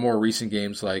more recent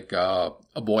games like A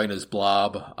Boy and His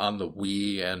Blob on the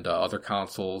Wii and other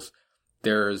consoles.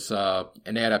 There's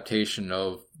an adaptation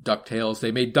of DuckTales.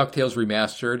 They made DuckTales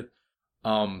Remastered.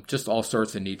 Just all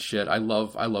sorts of neat shit. I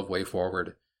love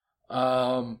WayForward.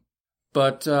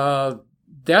 But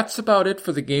that's about it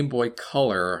for the Game Boy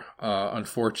Color.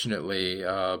 Unfortunately,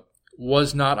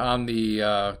 was not on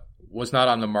the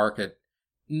market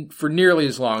for nearly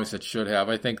as long as it should have.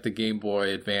 I think the Game Boy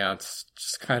Advance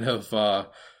just kind of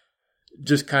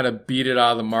beat it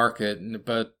out of the market.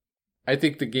 But I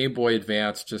think the Game Boy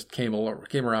Advance just came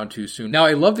around too soon. Now,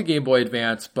 I love the Game Boy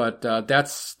Advance, but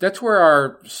that's where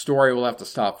our story will have to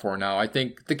stop for now. I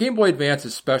think the Game Boy Advance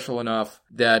is special enough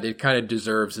that it kind of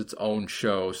deserves its own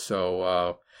show.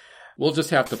 So we'll just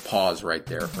have to pause right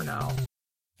there for now.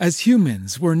 As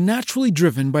humans, we're naturally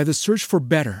driven by the search for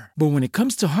better. But when it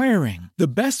comes to hiring, the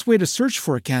best way to search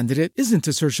for a candidate isn't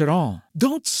to search at all.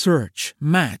 Don't search,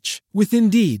 match with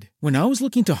Indeed. When I was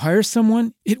looking to hire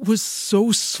someone, it was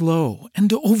so slow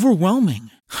and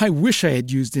overwhelming. I wish I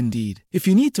had used Indeed. If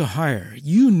you need to hire,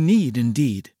 you need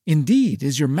Indeed. Indeed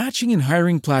is your matching and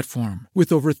hiring platform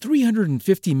with over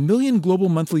 350 million global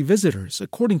monthly visitors,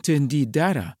 according to Indeed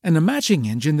data, and a matching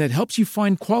engine that helps you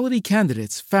find quality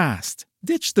candidates fast.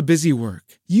 Ditch the busy work.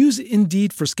 Use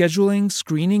Indeed for scheduling,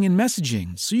 screening, and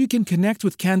messaging so you can connect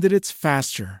with candidates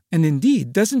faster. And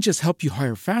Indeed doesn't just help you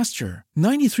hire faster.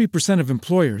 93% of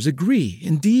employers agree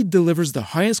Indeed delivers the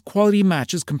highest quality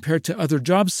matches compared to other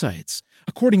job sites,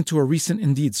 according to a recent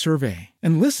Indeed survey.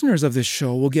 And listeners of this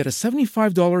show will get a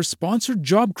 $75 sponsored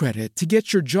job credit to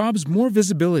get your jobs more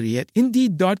visibility at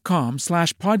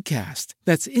Indeed.com/podcast.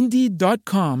 That's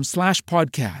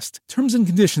Indeed.com/podcast. Terms and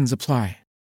conditions apply.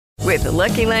 With the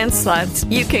Lucky Land Slots,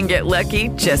 you can get lucky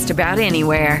just about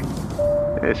anywhere.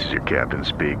 This is your captain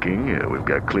speaking. We've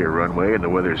got clear runway and the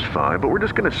weather's fine, but we're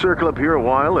just going to circle up here a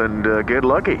while and get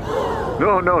lucky.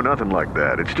 No, nothing like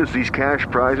that. It's just these cash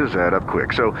prizes add up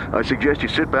quick. So I suggest you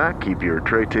sit back, keep your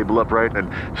tray table upright,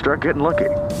 and start getting lucky.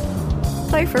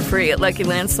 Play for free at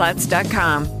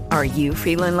LuckyLandSlots.com. Are you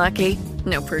feeling lucky?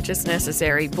 No purchase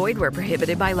necessary. Void where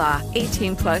prohibited by law.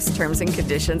 18+ terms and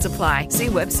conditions apply. See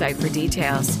website for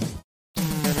details.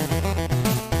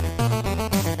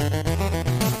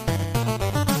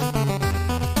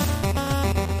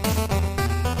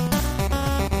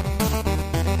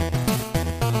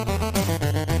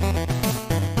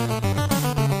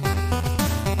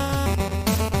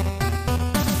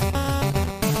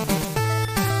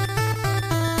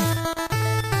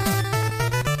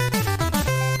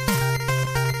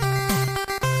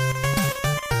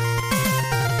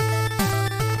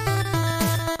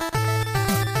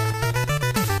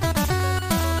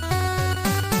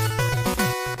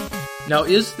 Now,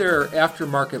 is there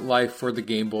aftermarket life for the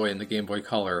Game Boy and the Game Boy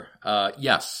Color?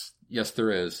 Yes,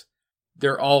 there is.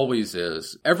 There always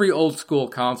is. Every old school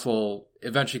console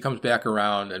eventually comes back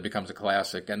around and becomes a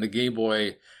classic, and the Game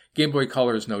Boy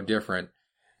Color is no different.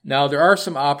 Now, there are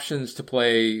some options to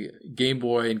play Game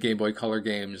Boy and Game Boy Color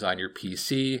games on your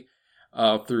PC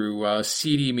through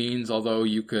CD means, although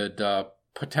you could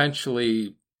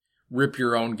potentially rip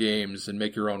your own games and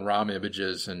make your own ROM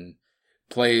images and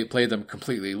play them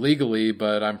completely legally,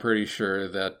 but I'm pretty sure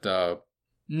that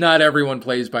not everyone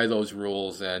plays by those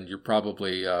rules, and you're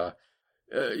probably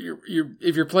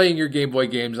if you're playing your Game Boy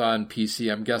games on PC,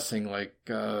 I'm guessing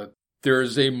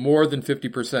there's a more than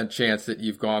 50% chance that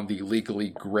you've gone the legally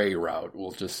gray route,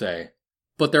 we'll just say.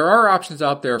 But there are options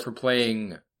out there for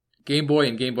playing Game Boy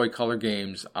and Game Boy Color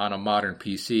games on a modern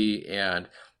PC, and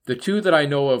the two that I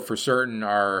know of for certain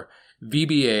are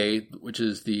VBA, which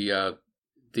is the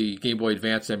Game Boy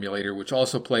Advance emulator, which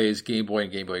also plays Game Boy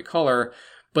and Game Boy Color.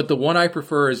 But the one I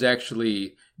prefer is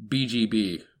actually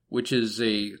BGB, which is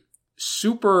a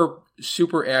super,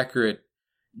 super accurate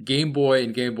Game Boy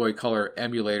and Game Boy Color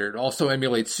emulator. It also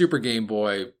emulates Super Game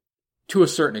Boy to a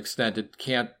certain extent. It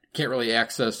can't really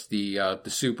access the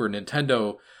Super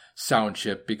Nintendo sound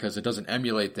chip because it doesn't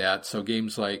emulate that. So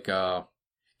games like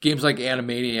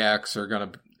Animaniacs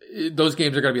those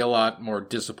games are gonna be a lot more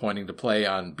disappointing to play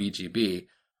on BGB.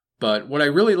 But what I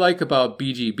really like about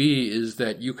BGB is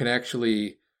that you can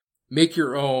actually make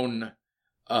your own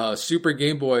Super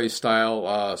Game Boy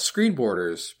style screen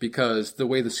borders, because the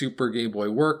way the Super Game Boy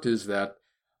worked is that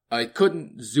I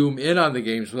couldn't zoom in on the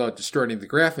games without distorting the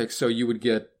graphics, so you would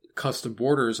get custom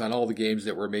borders on all the games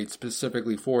that were made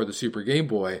specifically for the Super Game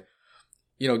Boy.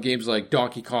 You know, games like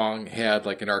Donkey Kong had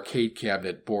like an arcade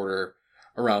cabinet border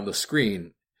around the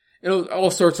screen. You know,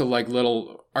 all sorts of like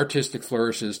little artistic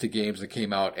flourishes to games that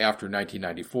came out after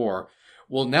 1994.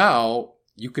 Well, now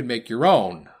you can make your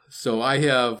own. So I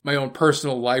have my own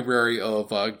personal library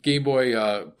of Game Boy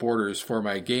borders for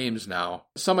my games now.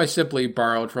 Some I simply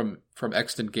borrowed from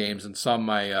extant games, and some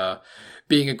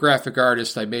being a graphic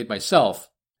artist, I made myself.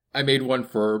 I made one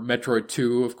for Metroid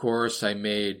 2, of course. I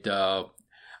made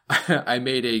I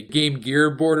made a Game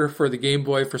Gear border for the Game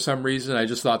Boy for some reason. I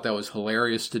just thought that was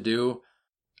hilarious to do.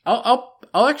 I'll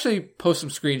actually post some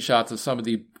screenshots of some of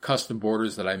the custom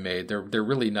borders that I made. They're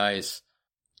really nice.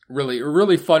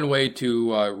 Really fun way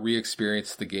to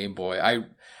re-experience the Game Boy.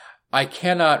 I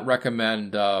cannot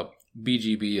recommend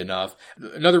BGB enough.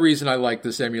 Another reason I like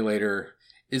this emulator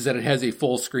is that it has a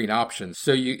full screen option.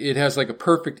 So it has like a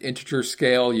perfect integer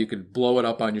scale. You can blow it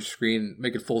up on your screen,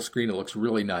 make it full screen. It looks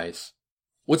really nice.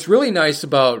 What's really nice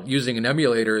about using an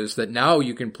emulator is that now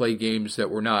you can play games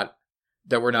that were not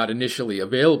initially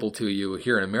available to you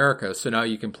here in America. So now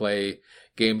you can play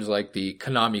games like the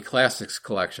Konami Classics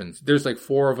collections. There's like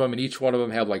 4 of them, and each one of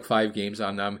them have like 5 games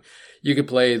on them. You can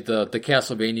play the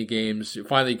Castlevania games.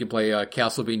 Finally, you can play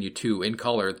Castlevania 2 in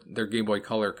color. They're Game Boy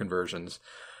Color conversions.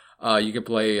 You can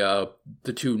play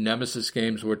the 2 Nemesis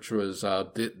games, which was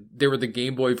they were the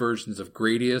Game Boy versions of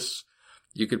Gradius.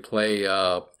 You could play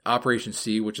Operation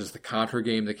C, which is the Contra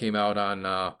game that came out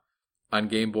on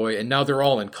Game Boy, and now they're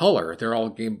all in color. They're all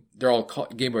Game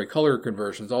Boy Color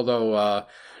conversions. Although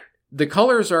the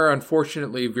colors are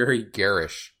unfortunately very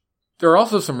garish. There are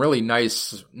also some really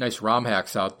nice ROM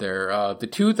hacks out there. The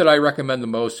 2 that I recommend the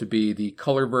most would be the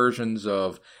color versions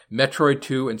of Metroid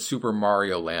 2 and Super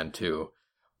Mario Land 2.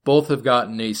 Both have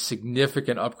gotten a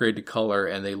significant upgrade to color,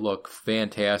 and they look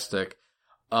fantastic.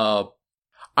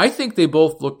 I think they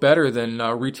both look better than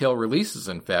retail releases.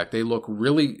 In fact, they look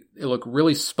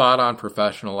really spot on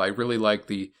professional. I really like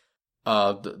the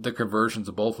conversions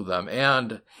of both of them,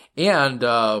 and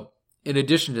in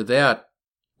addition to that,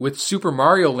 with Super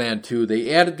Mario Land 2,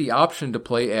 they added the option to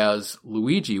play as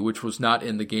Luigi, which was not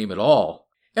in the game at all.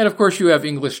 And of course, you have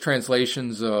English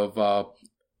translations of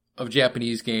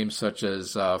Japanese games, such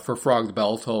as For Frog the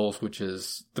Bell Tolls, which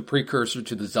is the precursor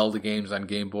to the Zelda games on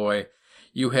Game Boy.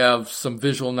 You have some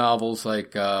visual novels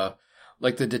like the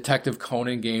Detective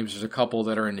Conan games. There's a couple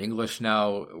that are in English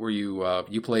now, where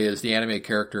you play as the anime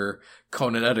character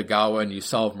Conan Edogawa and you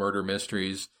solve murder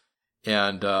mysteries.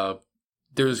 And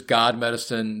there's God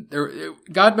Medicine.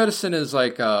 God Medicine is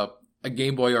like a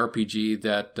Game Boy RPG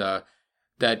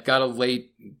that got a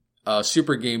late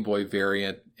Super Game Boy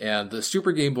variant, and the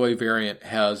Super Game Boy variant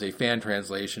has a fan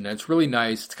translation, and it's really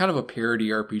nice. It's kind of a parody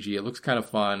RPG. It looks kind of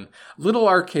fun, a little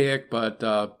archaic, but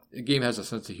the game has a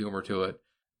sense of humor to it.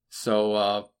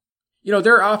 So,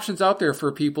 there are options out there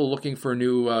for people looking for a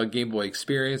new Game Boy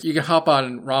experience. You can hop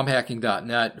on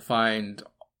romhacking.net, find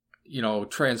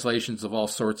translations of all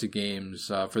sorts of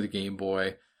games for the Game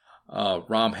Boy,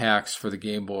 ROM hacks for the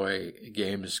Game Boy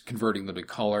games, converting them to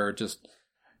color, just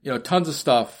tons of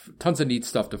stuff, tons of neat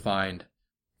stuff to find.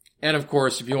 And of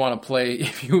course, if you want to play,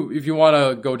 if you want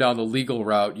to go down the legal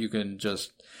route, you can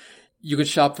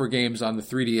shop for games on the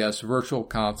 3DS Virtual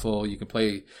Console. You can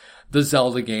play the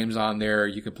Zelda games on there.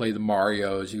 You can play the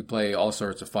Marios. You can play all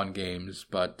sorts of fun games.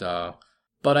 But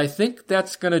I think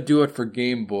that's going to do it for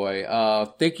Game Boy.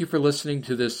 Thank you for listening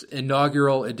to this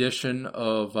inaugural edition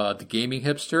of The Gaming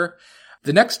Hipster.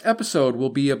 The next episode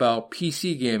will be about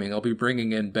PC gaming. I'll be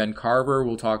bringing in Ben Carver.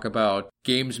 We'll talk about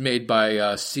games made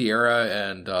by Sierra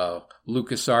and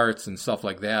LucasArts and stuff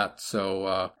like that.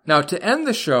 So now to end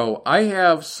the show, I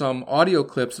have some audio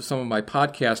clips of some of my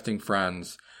podcasting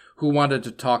friends who wanted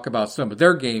to talk about some of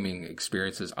their gaming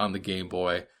experiences on the Game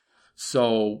Boy.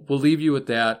 So we'll leave you with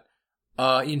that.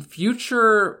 In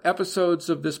future episodes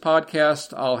of this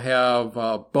podcast, I'll have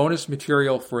bonus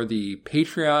material for the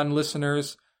Patreon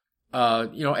listeners.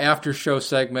 After show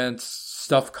segments,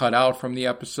 stuff cut out from the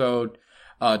episode.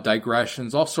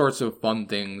 digressions, all sorts of fun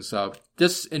things.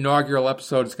 This inaugural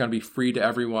episode is going to be free to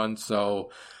everyone,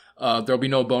 so there'll be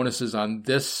no bonuses on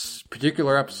this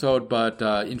particular episode, but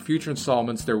in future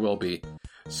installments there will be.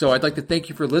 So I'd like to thank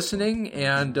you for listening,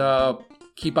 and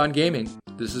keep on gaming.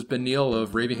 This has been Neil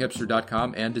of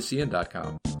RavingHipster.com and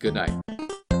Decian.com. Good night.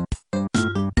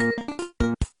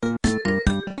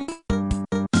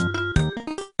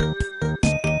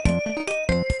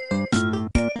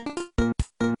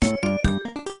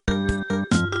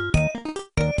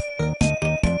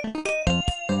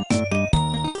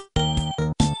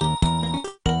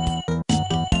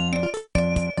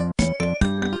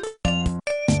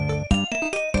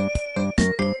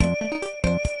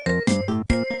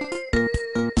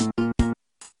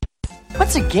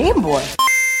 What's a Game Boy?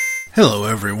 Hello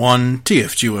everyone,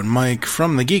 TFG and Mike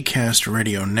from the Geekcast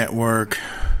Radio Network,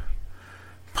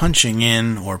 punching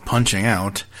in or punching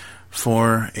out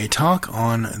for a talk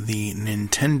on the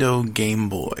Nintendo Game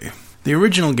Boy. The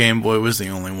original Game Boy was the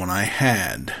only one I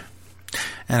had,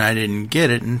 and I didn't get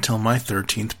it until my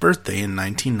 13th birthday in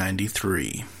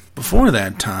 1993. Before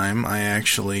that time, I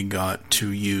actually got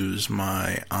to use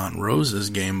my Aunt Rose's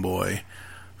Game Boy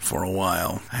for a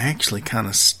while. I actually kind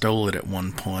of stole it at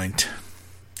one point.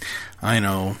 I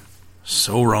know,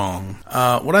 so wrong.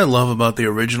 What I love about the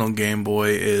original Game Boy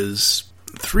is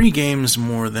 3 games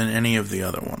more than any of the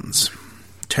other ones.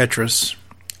 Tetris,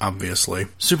 obviously,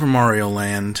 Super Mario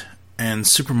Land, and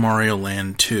Super Mario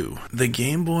Land 2. The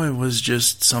Game Boy was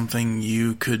just something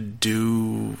you could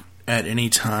do at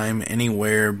any time,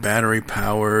 anywhere, battery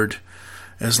powered.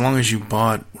 As long as you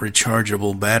bought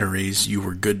rechargeable batteries, you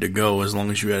were good to go, as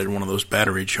long as you had one of those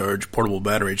portable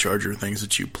battery charger things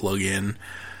that you plug in.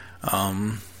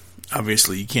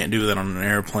 Obviously you can't do that on an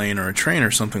airplane or a train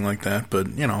or something like that, but,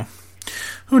 you know,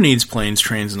 who needs planes,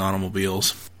 trains, and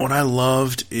automobiles? What I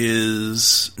loved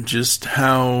is just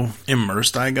how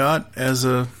immersed I got as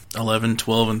a 11,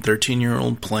 12, and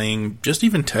 13-year-old playing just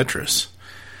even Tetris.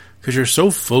 Because you're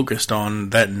so focused on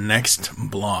that next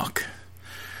block.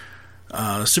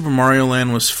 Super Mario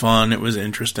Land was fun, it was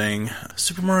interesting.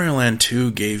 Super Mario Land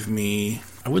 2 gave me,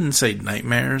 I wouldn't say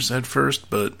nightmares at first,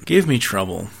 but gave me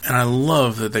trouble. And I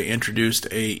love that they introduced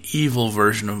a evil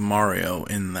version of Mario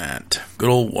in that. Good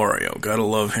old Wario, gotta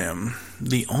love him.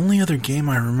 The only other game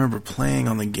I remember playing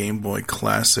on the Game Boy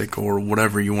Classic, or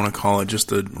whatever you want to call it, just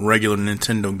the regular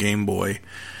Nintendo Game Boy,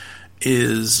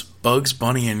 is Bugs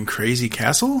Bunny and Crazy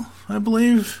Castle, I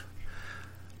believe.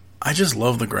 I just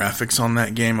love the graphics on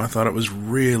that game. I thought it was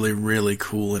really, really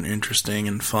cool and interesting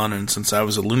and fun, and since I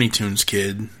was a Looney Tunes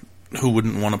kid, who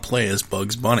wouldn't want to play as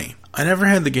Bugs Bunny? I never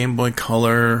had the Game Boy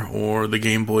Color or the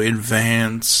Game Boy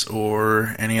Advance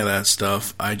or any of that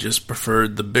stuff. I just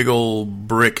preferred the big old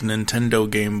brick Nintendo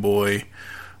Game Boy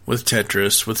with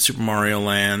Tetris, with Super Mario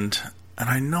Land, and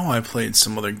I know I played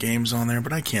some other games on there,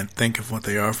 but I can't think of what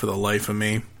they are for the life of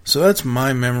me. So that's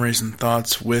my memories and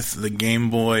thoughts with the Game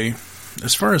Boy.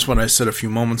 As far as what I said a few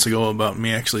moments ago about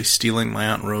me actually stealing my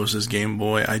Aunt Rose's Game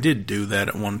Boy, I did do that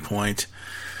at one point.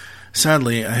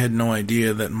 Sadly, I had no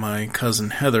idea that my cousin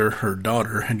Heather, her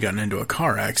daughter, had gotten into a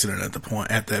car accident at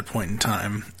that point in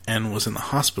time and was in the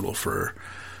hospital for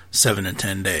 7 to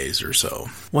 10 days or so.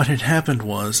 What had happened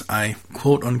was I,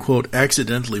 quote-unquote,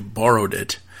 accidentally borrowed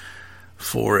it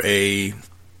for a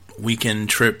weekend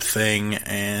trip thing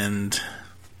and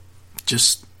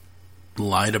just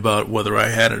lied about whether I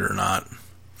had it or not.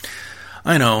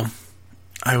 I know,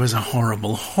 I was a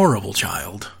horrible, horrible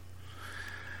child.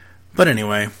 But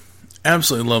anyway,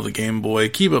 absolutely love the Game Boy.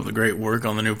 Keep up the great work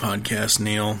on the new podcast,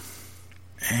 Neil.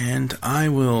 And I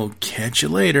will catch you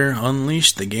later.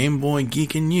 Unleash the Game Boy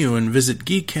geek in you and visit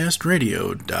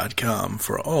geekcastradio.com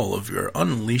for all of your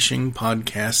unleashing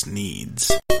podcast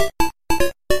needs.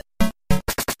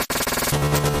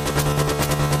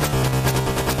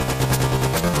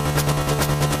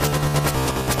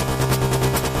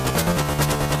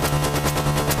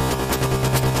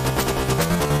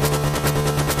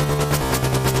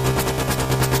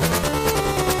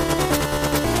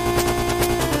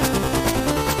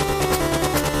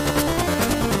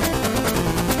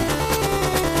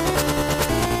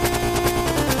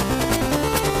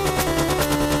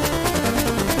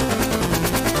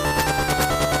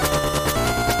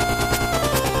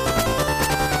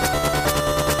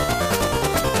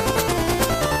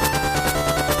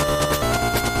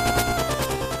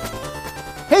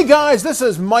 Hey guys, this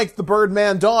is Mike the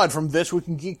Birdman Dodd from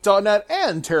ThisWeekInGeek.net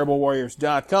and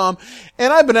TerribleWarriors.com,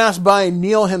 and I've been asked by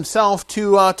Neil himself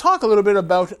to talk a little bit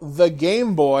about the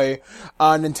Game Boy,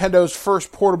 Nintendo's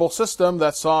first portable system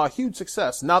that saw huge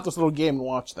success, not this little Game &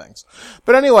 Watch things.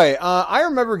 But anyway, I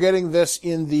remember getting this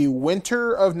in the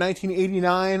winter of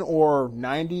 1989 or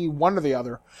 90, one or the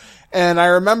other. And I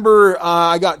remember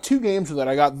I got 2 games with it.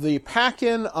 I got the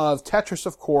pack-in of Tetris,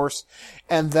 of course,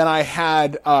 and then I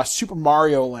had Super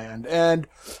Mario Land. And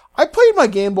I played my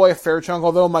Game Boy a fair chunk,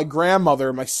 although my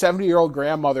grandmother, my 70-year-old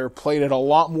grandmother, played it a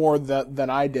lot more than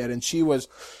I did. And she was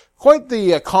quite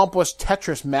the accomplished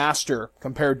Tetris master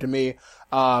compared to me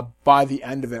by the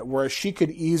end of it, whereas she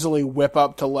could easily whip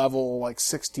up to level like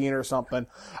 16 or something.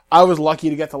 I was lucky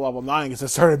to get to level 9 because it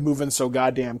started moving so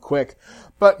goddamn quick.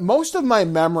 But most of my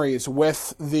memories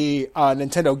with the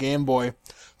Nintendo Game Boy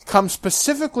come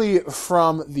specifically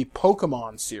from the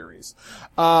Pokemon series.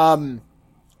 And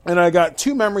I got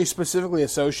 2 memories specifically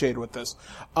associated with this.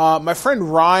 My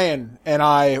friend Ryan and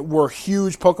I were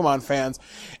huge Pokemon fans,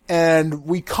 and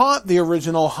we caught the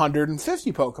original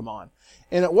 150 Pokemon.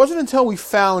 And it wasn't until we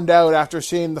found out after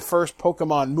seeing the first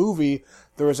Pokemon movie,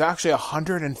 there was actually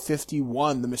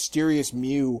 151, the Mysterious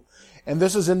Mew. And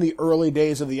this is in the early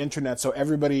days of the internet, so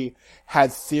everybody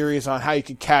had theories on how you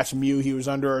could catch Mew. He was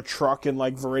under a truck in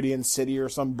like Viridian City or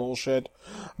some bullshit.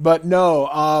 But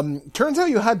no, turns out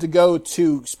you had to go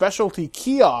to specialty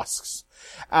kiosks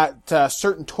at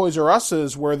certain Toys R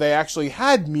Us's where they actually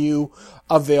had Mew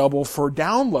available for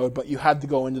download, but you had to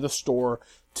go into the store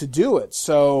to do it.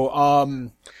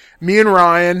 So, me and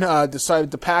Ryan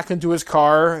decided to pack into his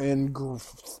car, and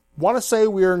want to say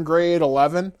we were in grade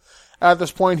 11. At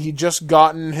this point, he'd just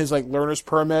gotten his like learner's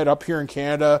permit up here in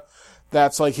Canada.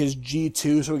 That's like his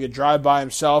G2, so he could drive by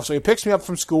himself. So he picks me up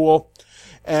from school,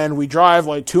 and we drive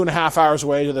like 2.5 hours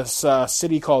away to this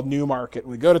city called Newmarket.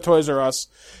 We go to Toys R Us,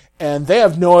 and they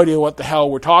have no idea what the hell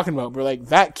we're talking about. We're like,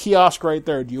 that kiosk right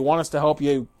there, do you want us to help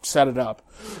you set it up?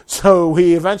 So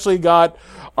we eventually got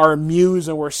our Mews,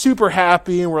 and we're super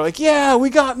happy, and we're like, yeah,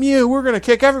 we got Mew. We're going to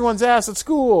kick everyone's ass at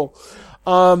school.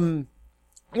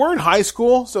 We're in high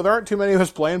school, so there aren't too many of us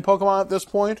playing Pokemon at this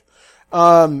point.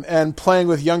 And playing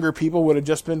with younger people would have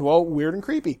just been, well, weird and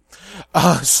creepy.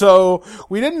 So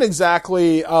we didn't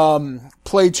exactly,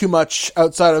 play too much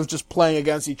outside of just playing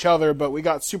against each other, but we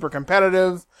got super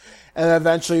competitive. And then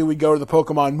eventually we go to the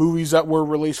Pokemon movies that were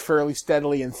released fairly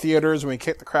steadily in theaters, and we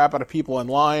kick the crap out of people in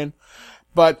line.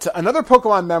 But another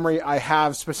Pokemon memory I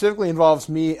have specifically involves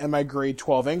me and my grade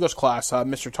 12 English class,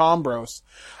 Mr. Tombros.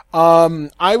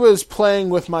 I was playing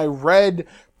with my red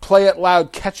Play It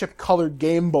Loud ketchup-colored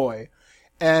Game Boy,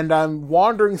 and I'm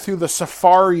wandering through the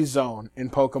Safari Zone in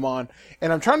Pokemon,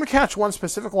 and I'm trying to catch one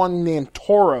specific one named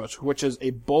Tauros, which is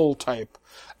a bull-type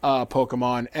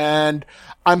Pokemon, and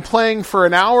I'm playing for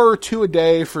an hour or 2 a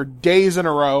day for days in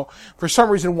a row. For some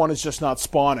reason, one is just not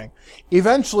spawning.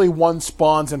 Eventually, one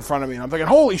spawns in front of me, and I'm thinking,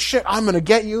 holy shit, I'm gonna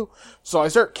get you! So I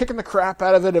start kicking the crap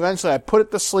out of it. Eventually, I put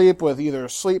it to sleep with either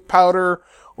sleep powder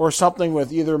or something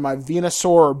with either my Venusaur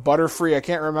or Butterfree. I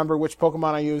can't remember which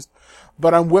Pokemon I used.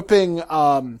 But I'm whipping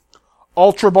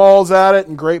Ultra Balls at it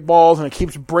and Great Balls, and it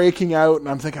keeps breaking out, and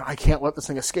I'm thinking, I can't let this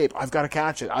thing escape. I've got to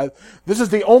catch it. This is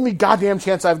the only goddamn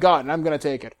chance I've got, and I'm going to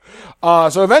take it.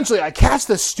 So eventually I catch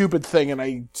this stupid thing, and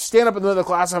I stand up in the middle of the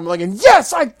class, and I'm like,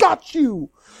 yes, I got you!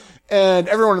 And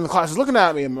everyone in the class is looking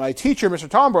at me, and my teacher, Mr.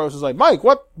 Tombros, is like, Mike,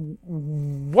 what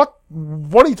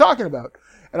are you talking about?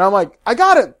 And I'm like, I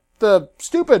got it! The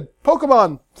stupid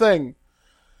Pokemon thing.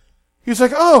 He's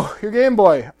like, oh, your Game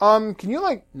Boy. Can you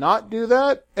like not do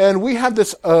that? And we had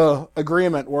this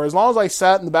agreement where as long as I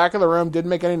sat in the back of the room, didn't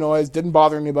make any noise, didn't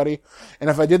bother anybody, and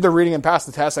if I did the reading and passed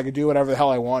the test, I could do whatever the hell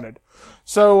I wanted.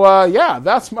 So yeah,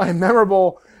 that's my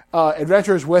memorable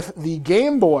adventures with the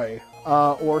Game Boy,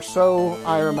 or so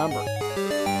I remember.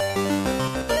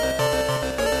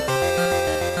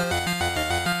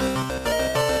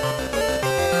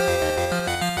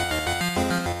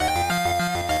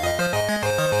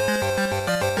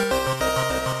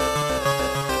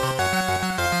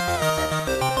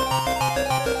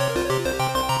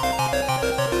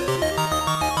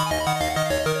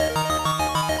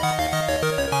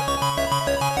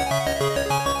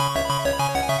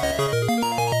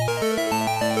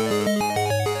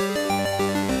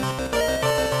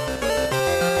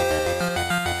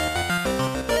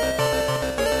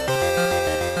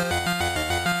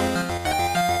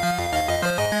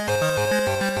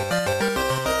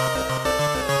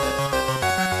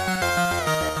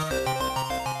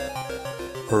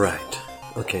 Alright,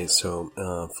 okay, so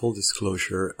full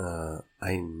disclosure,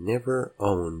 I never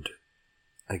owned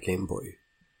a Game Boy.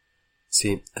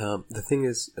 See, the thing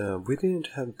is, we didn't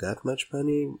have that much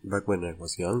money back when I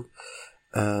was young.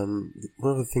 One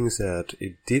of the things that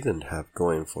it didn't have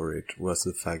going for it was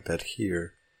the fact that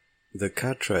here, the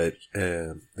cartridge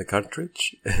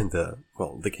and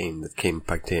the game that came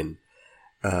packed in,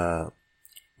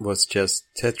 was just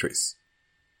Tetris.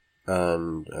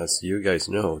 And as you guys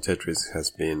know, Tetris has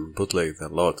been bootlegged a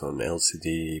lot on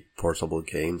LCD portable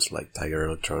games like Tiger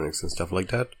Electronics and stuff like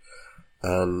that,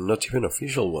 and not even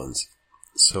official ones.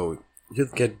 So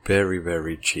you'd get very,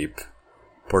 very cheap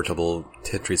portable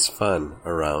Tetris fun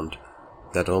around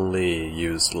that only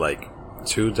use like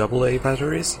 2 AA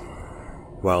batteries,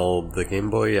 while the Game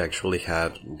Boy actually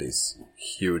had this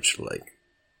huge, like,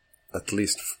 at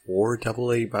least 4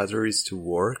 AA batteries to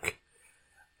work.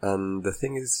 And the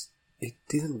thing is, it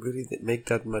didn't really make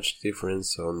that much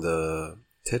difference on the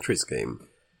Tetris game,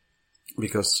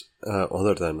 because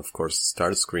other than, of course,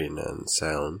 start screen and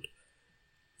sound,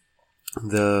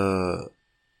 the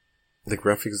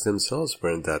graphics themselves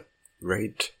weren't that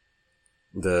great.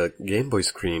 The Game Boy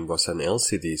screen was an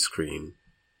LCD screen,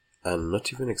 and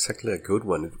not even exactly a good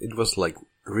one. It was like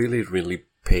really, really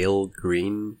pale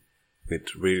green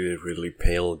with really, really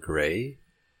pale gray.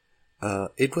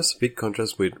 It was a big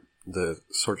contrast with the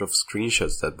sort of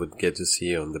screenshots that would get to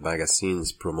see on the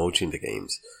magazines promoting the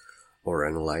games, or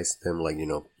analyze them, like, you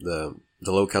know, the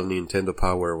local Nintendo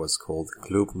Power was called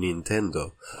Club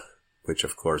Nintendo, which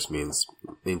of course means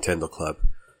Nintendo Club.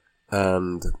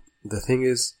 And the thing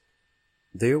is,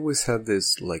 they always had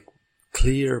this, like,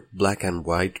 clear black and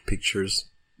white pictures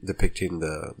depicting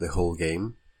the whole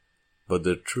game, but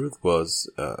the truth was,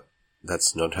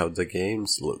 that's not how the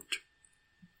games looked.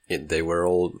 They were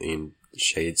all in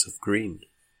shades of green.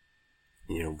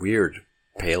 You know, weird,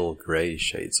 pale gray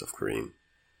shades of green.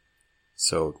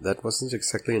 So that wasn't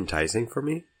exactly enticing for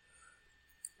me.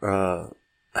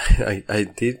 I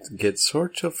did get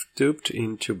sort of duped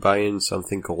into buying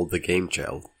something called the Game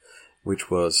Child, which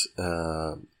was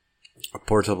a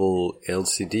portable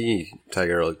LCD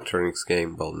Tiger Electronics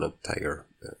game, well, not Tiger,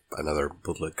 another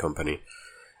bootleg company,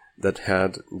 that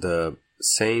had the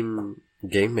same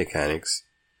game mechanics,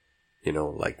 you know,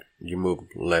 like you move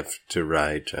left to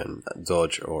right and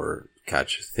dodge or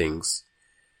catch things.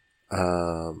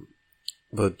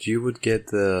 But you would get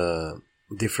the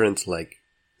different, like,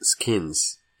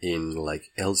 skins in, like,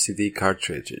 LCD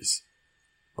cartridges.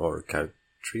 Or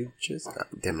cartridges?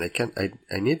 Damn,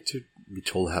 I need to be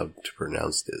told how to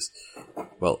pronounce this.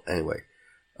 Well, anyway.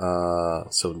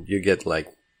 So you get,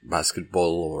 like,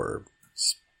 basketball or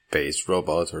space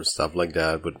robot or stuff like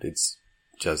that, but it's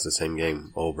just the same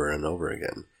game over and over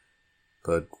again.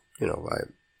 But, you know,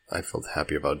 I felt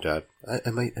happy about that.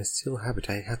 I still have it.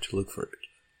 I have to look for it.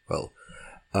 Well,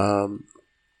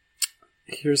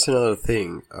 here's another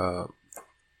thing.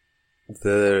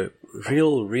 The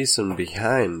real reason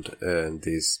behind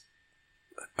this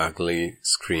ugly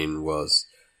screen was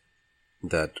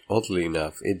that, oddly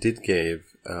enough, it did give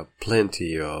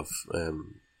plenty of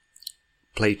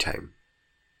playtime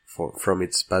from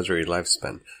its battery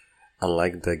lifespan.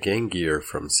 Unlike the Game Gear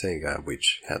from Sega,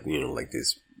 which had, you know, like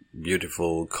this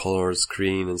beautiful color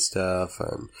screen and stuff,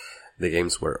 and the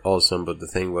games were awesome, but the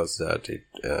thing was that it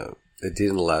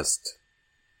didn't last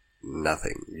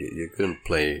nothing. You couldn't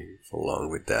play for long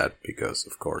with that because,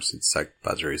 of course, it sucked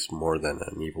batteries more than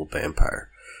an evil vampire.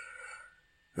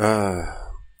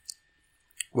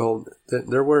 Well,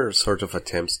 there were sort of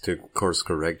attempts to course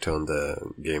correct on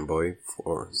the Game Boy.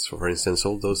 For instance,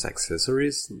 all those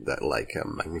accessories, that, like a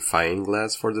magnifying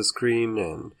glass for the screen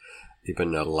and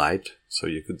even a light so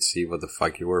you could see what the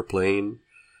fuck you were playing.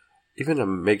 Even a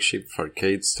makeshift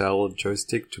arcade-style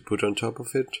joystick to put on top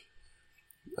of it.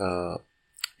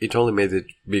 It only made it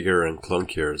bigger and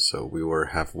clunkier, so we were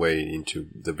halfway into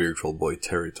the Virtual Boy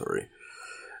territory.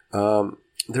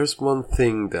 There's one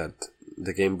thing that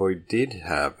the Game Boy did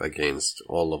have against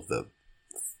all of the,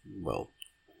 well,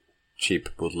 cheap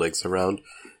bootlegs around,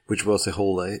 which was the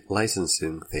whole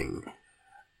licensing thing.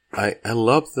 I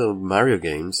love the Mario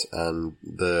games and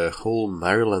the whole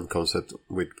Mario Land concept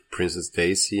with Princess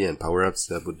Daisy and power-ups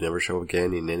that would never show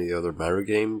again in any other Mario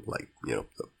game, like, you know,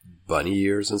 the bunny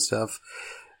ears and stuff.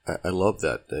 I love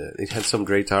that. It had some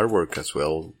great artwork as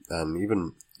well, and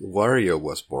even Wario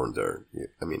was born there.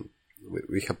 I mean,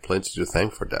 we have plenty to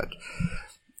thank for that.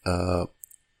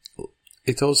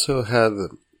 It also had,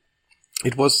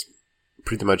 it was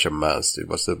pretty much a must. It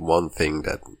was the one thing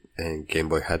that Game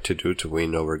Boy had to do to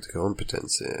win over the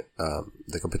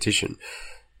competition.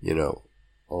 You know,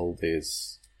 all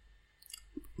this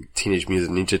Teenage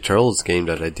Mutant Ninja Turtles game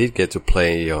that I did get to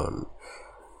play on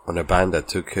on a band that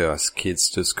took us kids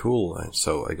to school, and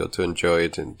so I got to enjoy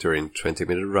it during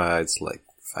 20-minute rides, like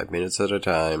 5 minutes at a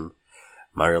time.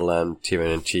 Mario Land,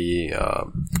 TMNT,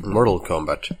 Mortal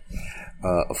Kombat.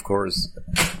 Of course,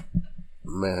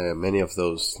 many of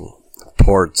those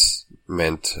ports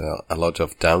meant a lot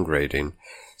of downgrading.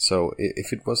 So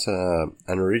if it was an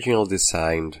original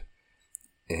designed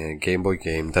Game Boy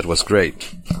game, that was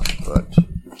great. But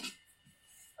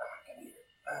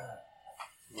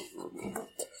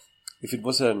if it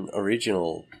was an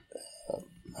original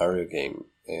Mario game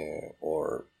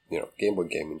or Game Boy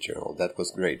game in general, that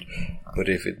was great. But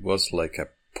if it was like a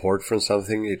port from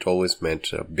something, it always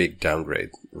meant a big downgrade.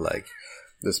 Like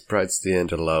the sprites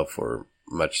didn't allow for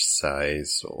much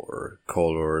size or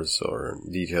colors or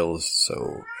details,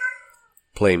 so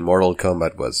playing Mortal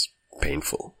Kombat was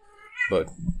painful. But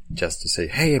just to say,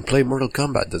 hey, I'm playing Mortal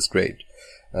Kombat, that's great.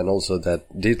 And also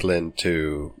that did lend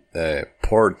to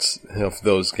ports of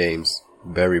those games,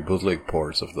 very bootleg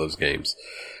ports of those games,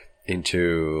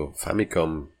 into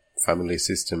Famicom Family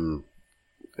System,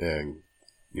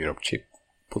 cheap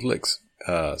bootlegs.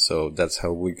 So that's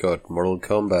how we got Mortal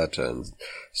Kombat and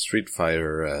Street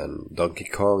Fighter and Donkey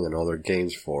Kong and other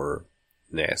games for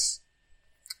NES,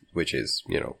 which is,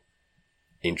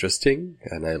 interesting,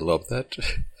 and I love that.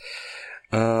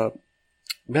 Now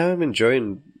I'm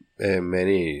enjoying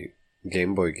many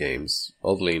Game Boy games.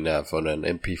 Oddly enough, on an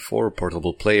MP4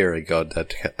 portable player I got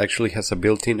that actually has a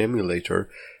built-in emulator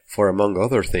for, among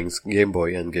other things, Game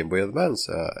Boy and Game Boy Advance.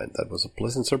 And that was a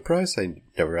pleasant surprise. I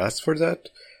never asked for that.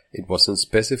 It wasn't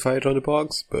specified on the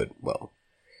box, but, well,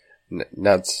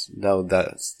 now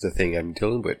that's the thing I'm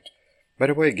dealing with. By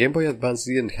the way, Game Boy Advance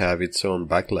didn't have its own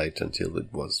backlight until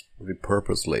it was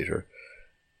repurposed later.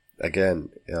 Again,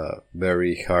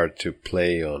 very hard to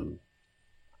play on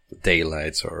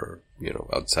daylights or,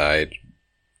 outside,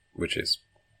 which is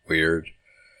weird.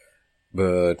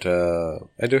 But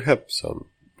I do have some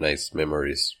nice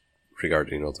memories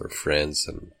regarding other friends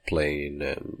and playing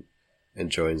and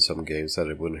enjoying some games that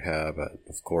I wouldn't have. And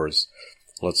of course,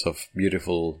 lots of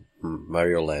beautiful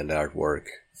Mario Land artwork.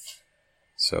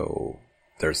 So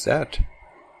there's that.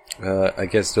 I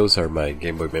guess those are my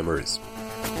Game Boy memories.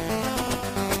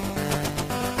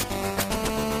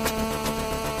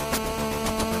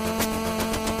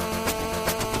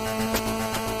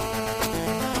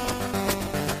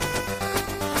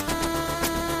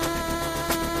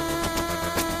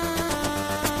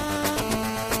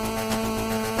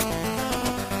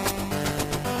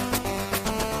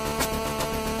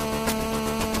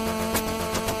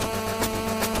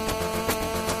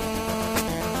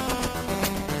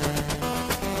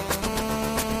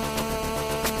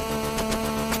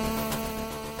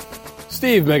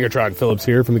 Steve Megatron Phillips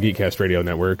here from the Geekcast Radio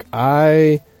Network.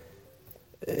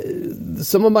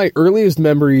 Some of my earliest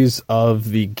memories of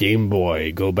the Game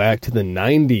Boy go back to the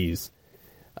 90s.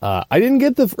 I didn't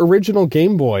get the original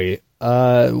Game Boy.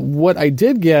 What I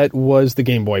did get was the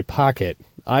Game Boy Pocket.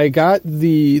 I got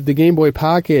the Game Boy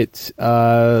Pocket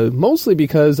mostly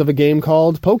because of a game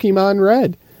called Pokemon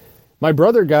Red. My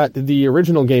brother got the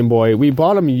original Game Boy. We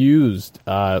bought them used,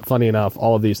 funny enough,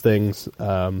 all of these things.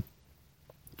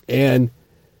 And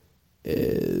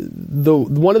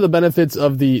one of the benefits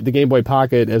of the Game Boy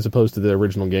Pocket as opposed to the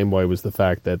original Game Boy was the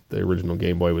fact that the original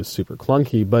Game Boy was super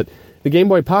clunky, but the Game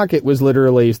Boy Pocket was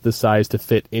literally the size to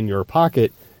fit in your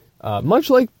pocket, much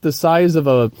like the size of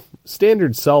a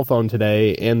standard cell phone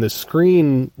today, and the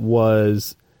screen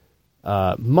was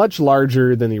much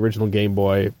larger than the original Game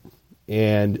Boy,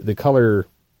 and the color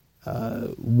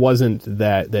wasn't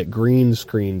that green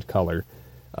screened color.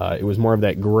 It was more of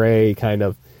that gray kind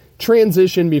of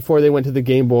transition before they went to the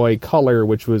Game Boy Color,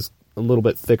 which was a little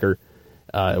bit thicker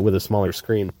with a smaller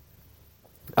screen.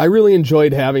 I really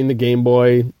enjoyed having the Game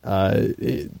Boy.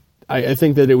 I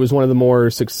think that it was one of the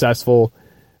more successful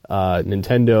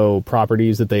Nintendo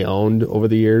properties that they owned over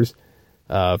the years,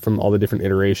 from all the different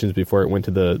iterations before it went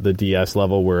to the DS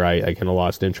level where I kind of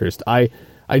lost interest. I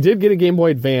did get a Game Boy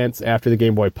Advance after the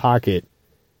Game Boy Pocket,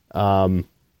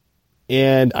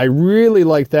 and I really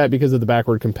liked that because of the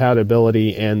backward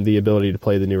compatibility and the ability to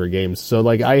play the newer games. So,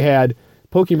 like, I had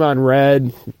Pokemon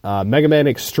Red, Mega Man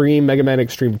Extreme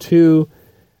 2.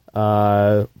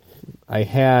 I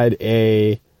had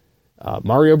a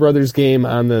Mario Brothers game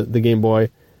on the Game Boy.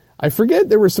 I forget,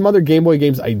 there were some other Game Boy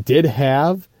games I did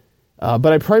have, but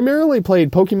I primarily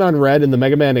played Pokemon Red and the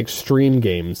Mega Man Extreme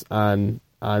games on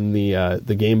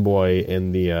the Game Boy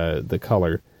and the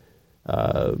Color,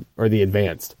 or the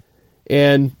Advanced.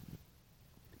 And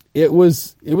it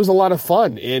was a lot of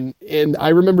fun, and I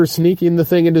remember sneaking the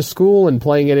thing into school and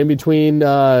playing it in between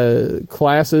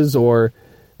classes or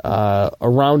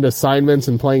around assignments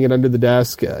and playing it under the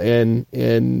desk, and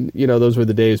those were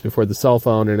the days before the cell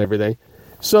phone and everything.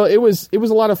 So it was a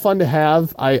lot of fun to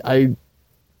have.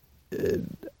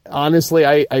 Honestly,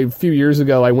 a few years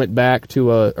ago I went back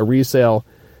to a resale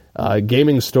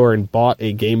gaming store and bought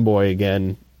a Game Boy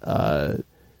again,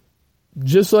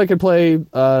 just so I could play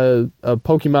a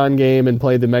Pokemon game and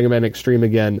play the Mega Man Extreme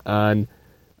again on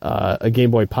a Game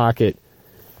Boy Pocket,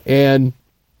 and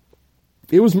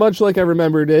it was much like I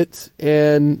remembered it,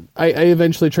 and I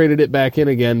eventually traded it back in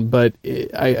again, but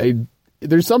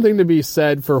there's something to be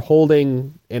said for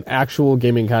holding an actual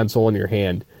gaming console in your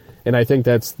hand, and I think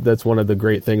that's one of the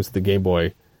great things that the Game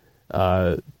Boy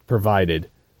provided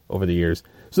over the years.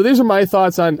 So these are my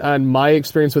thoughts on my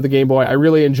experience with the Game Boy. I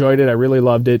really enjoyed it. I really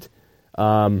loved it.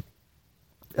 I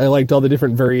liked all the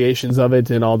different variations of it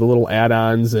and all the little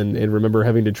add-ons, and remember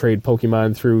having to trade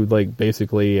Pokemon through like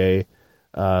basically a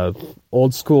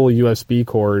old school USB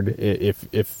cord,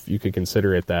 if you could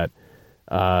consider it that,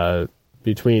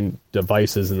 between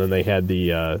devices, and then they had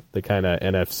the kind of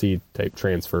NFC type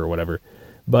transfer or whatever.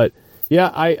 But yeah,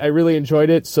 I really enjoyed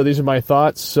it. So these are my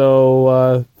thoughts.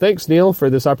 So thanks, Neil, for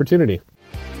this opportunity.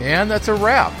 And that's a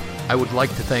wrap. I would like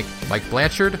to thank Mike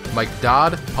Blanchard, Mike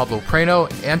Dodd, Pablo Prano,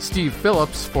 and Steve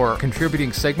Phillips for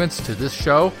contributing segments to this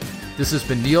show. This has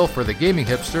been Neil for The Gaming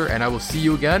Hipster, and I will see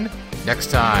you again next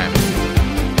time.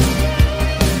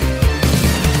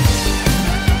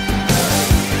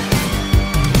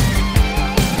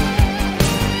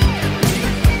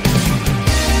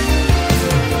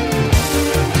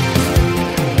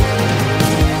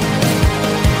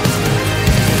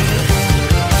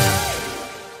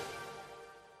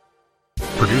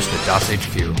 Produced at DOS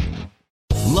HQ.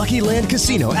 Lucky Land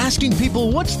Casino, asking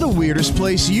people, what's the weirdest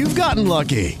place you've gotten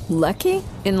lucky? Lucky?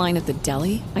 In line at the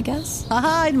deli, I guess?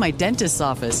 Aha, in my dentist's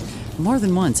office. More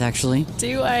than once, actually.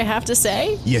 Do I have to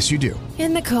say? Yes, you do.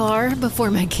 In the car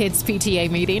before my kids' PTA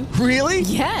meeting. Really?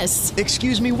 Yes.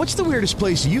 Excuse me, what's the weirdest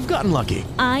place you've gotten lucky?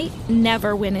 I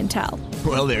never win and tell.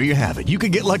 Well, there you have it. You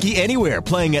can get lucky anywhere,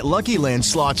 playing at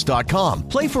LuckyLandSlots.com.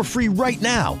 Play for free right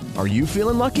now. Are you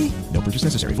feeling lucky? No purchase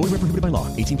necessary. Void where prohibited by law.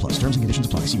 18+. Terms and conditions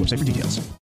apply. See website for details.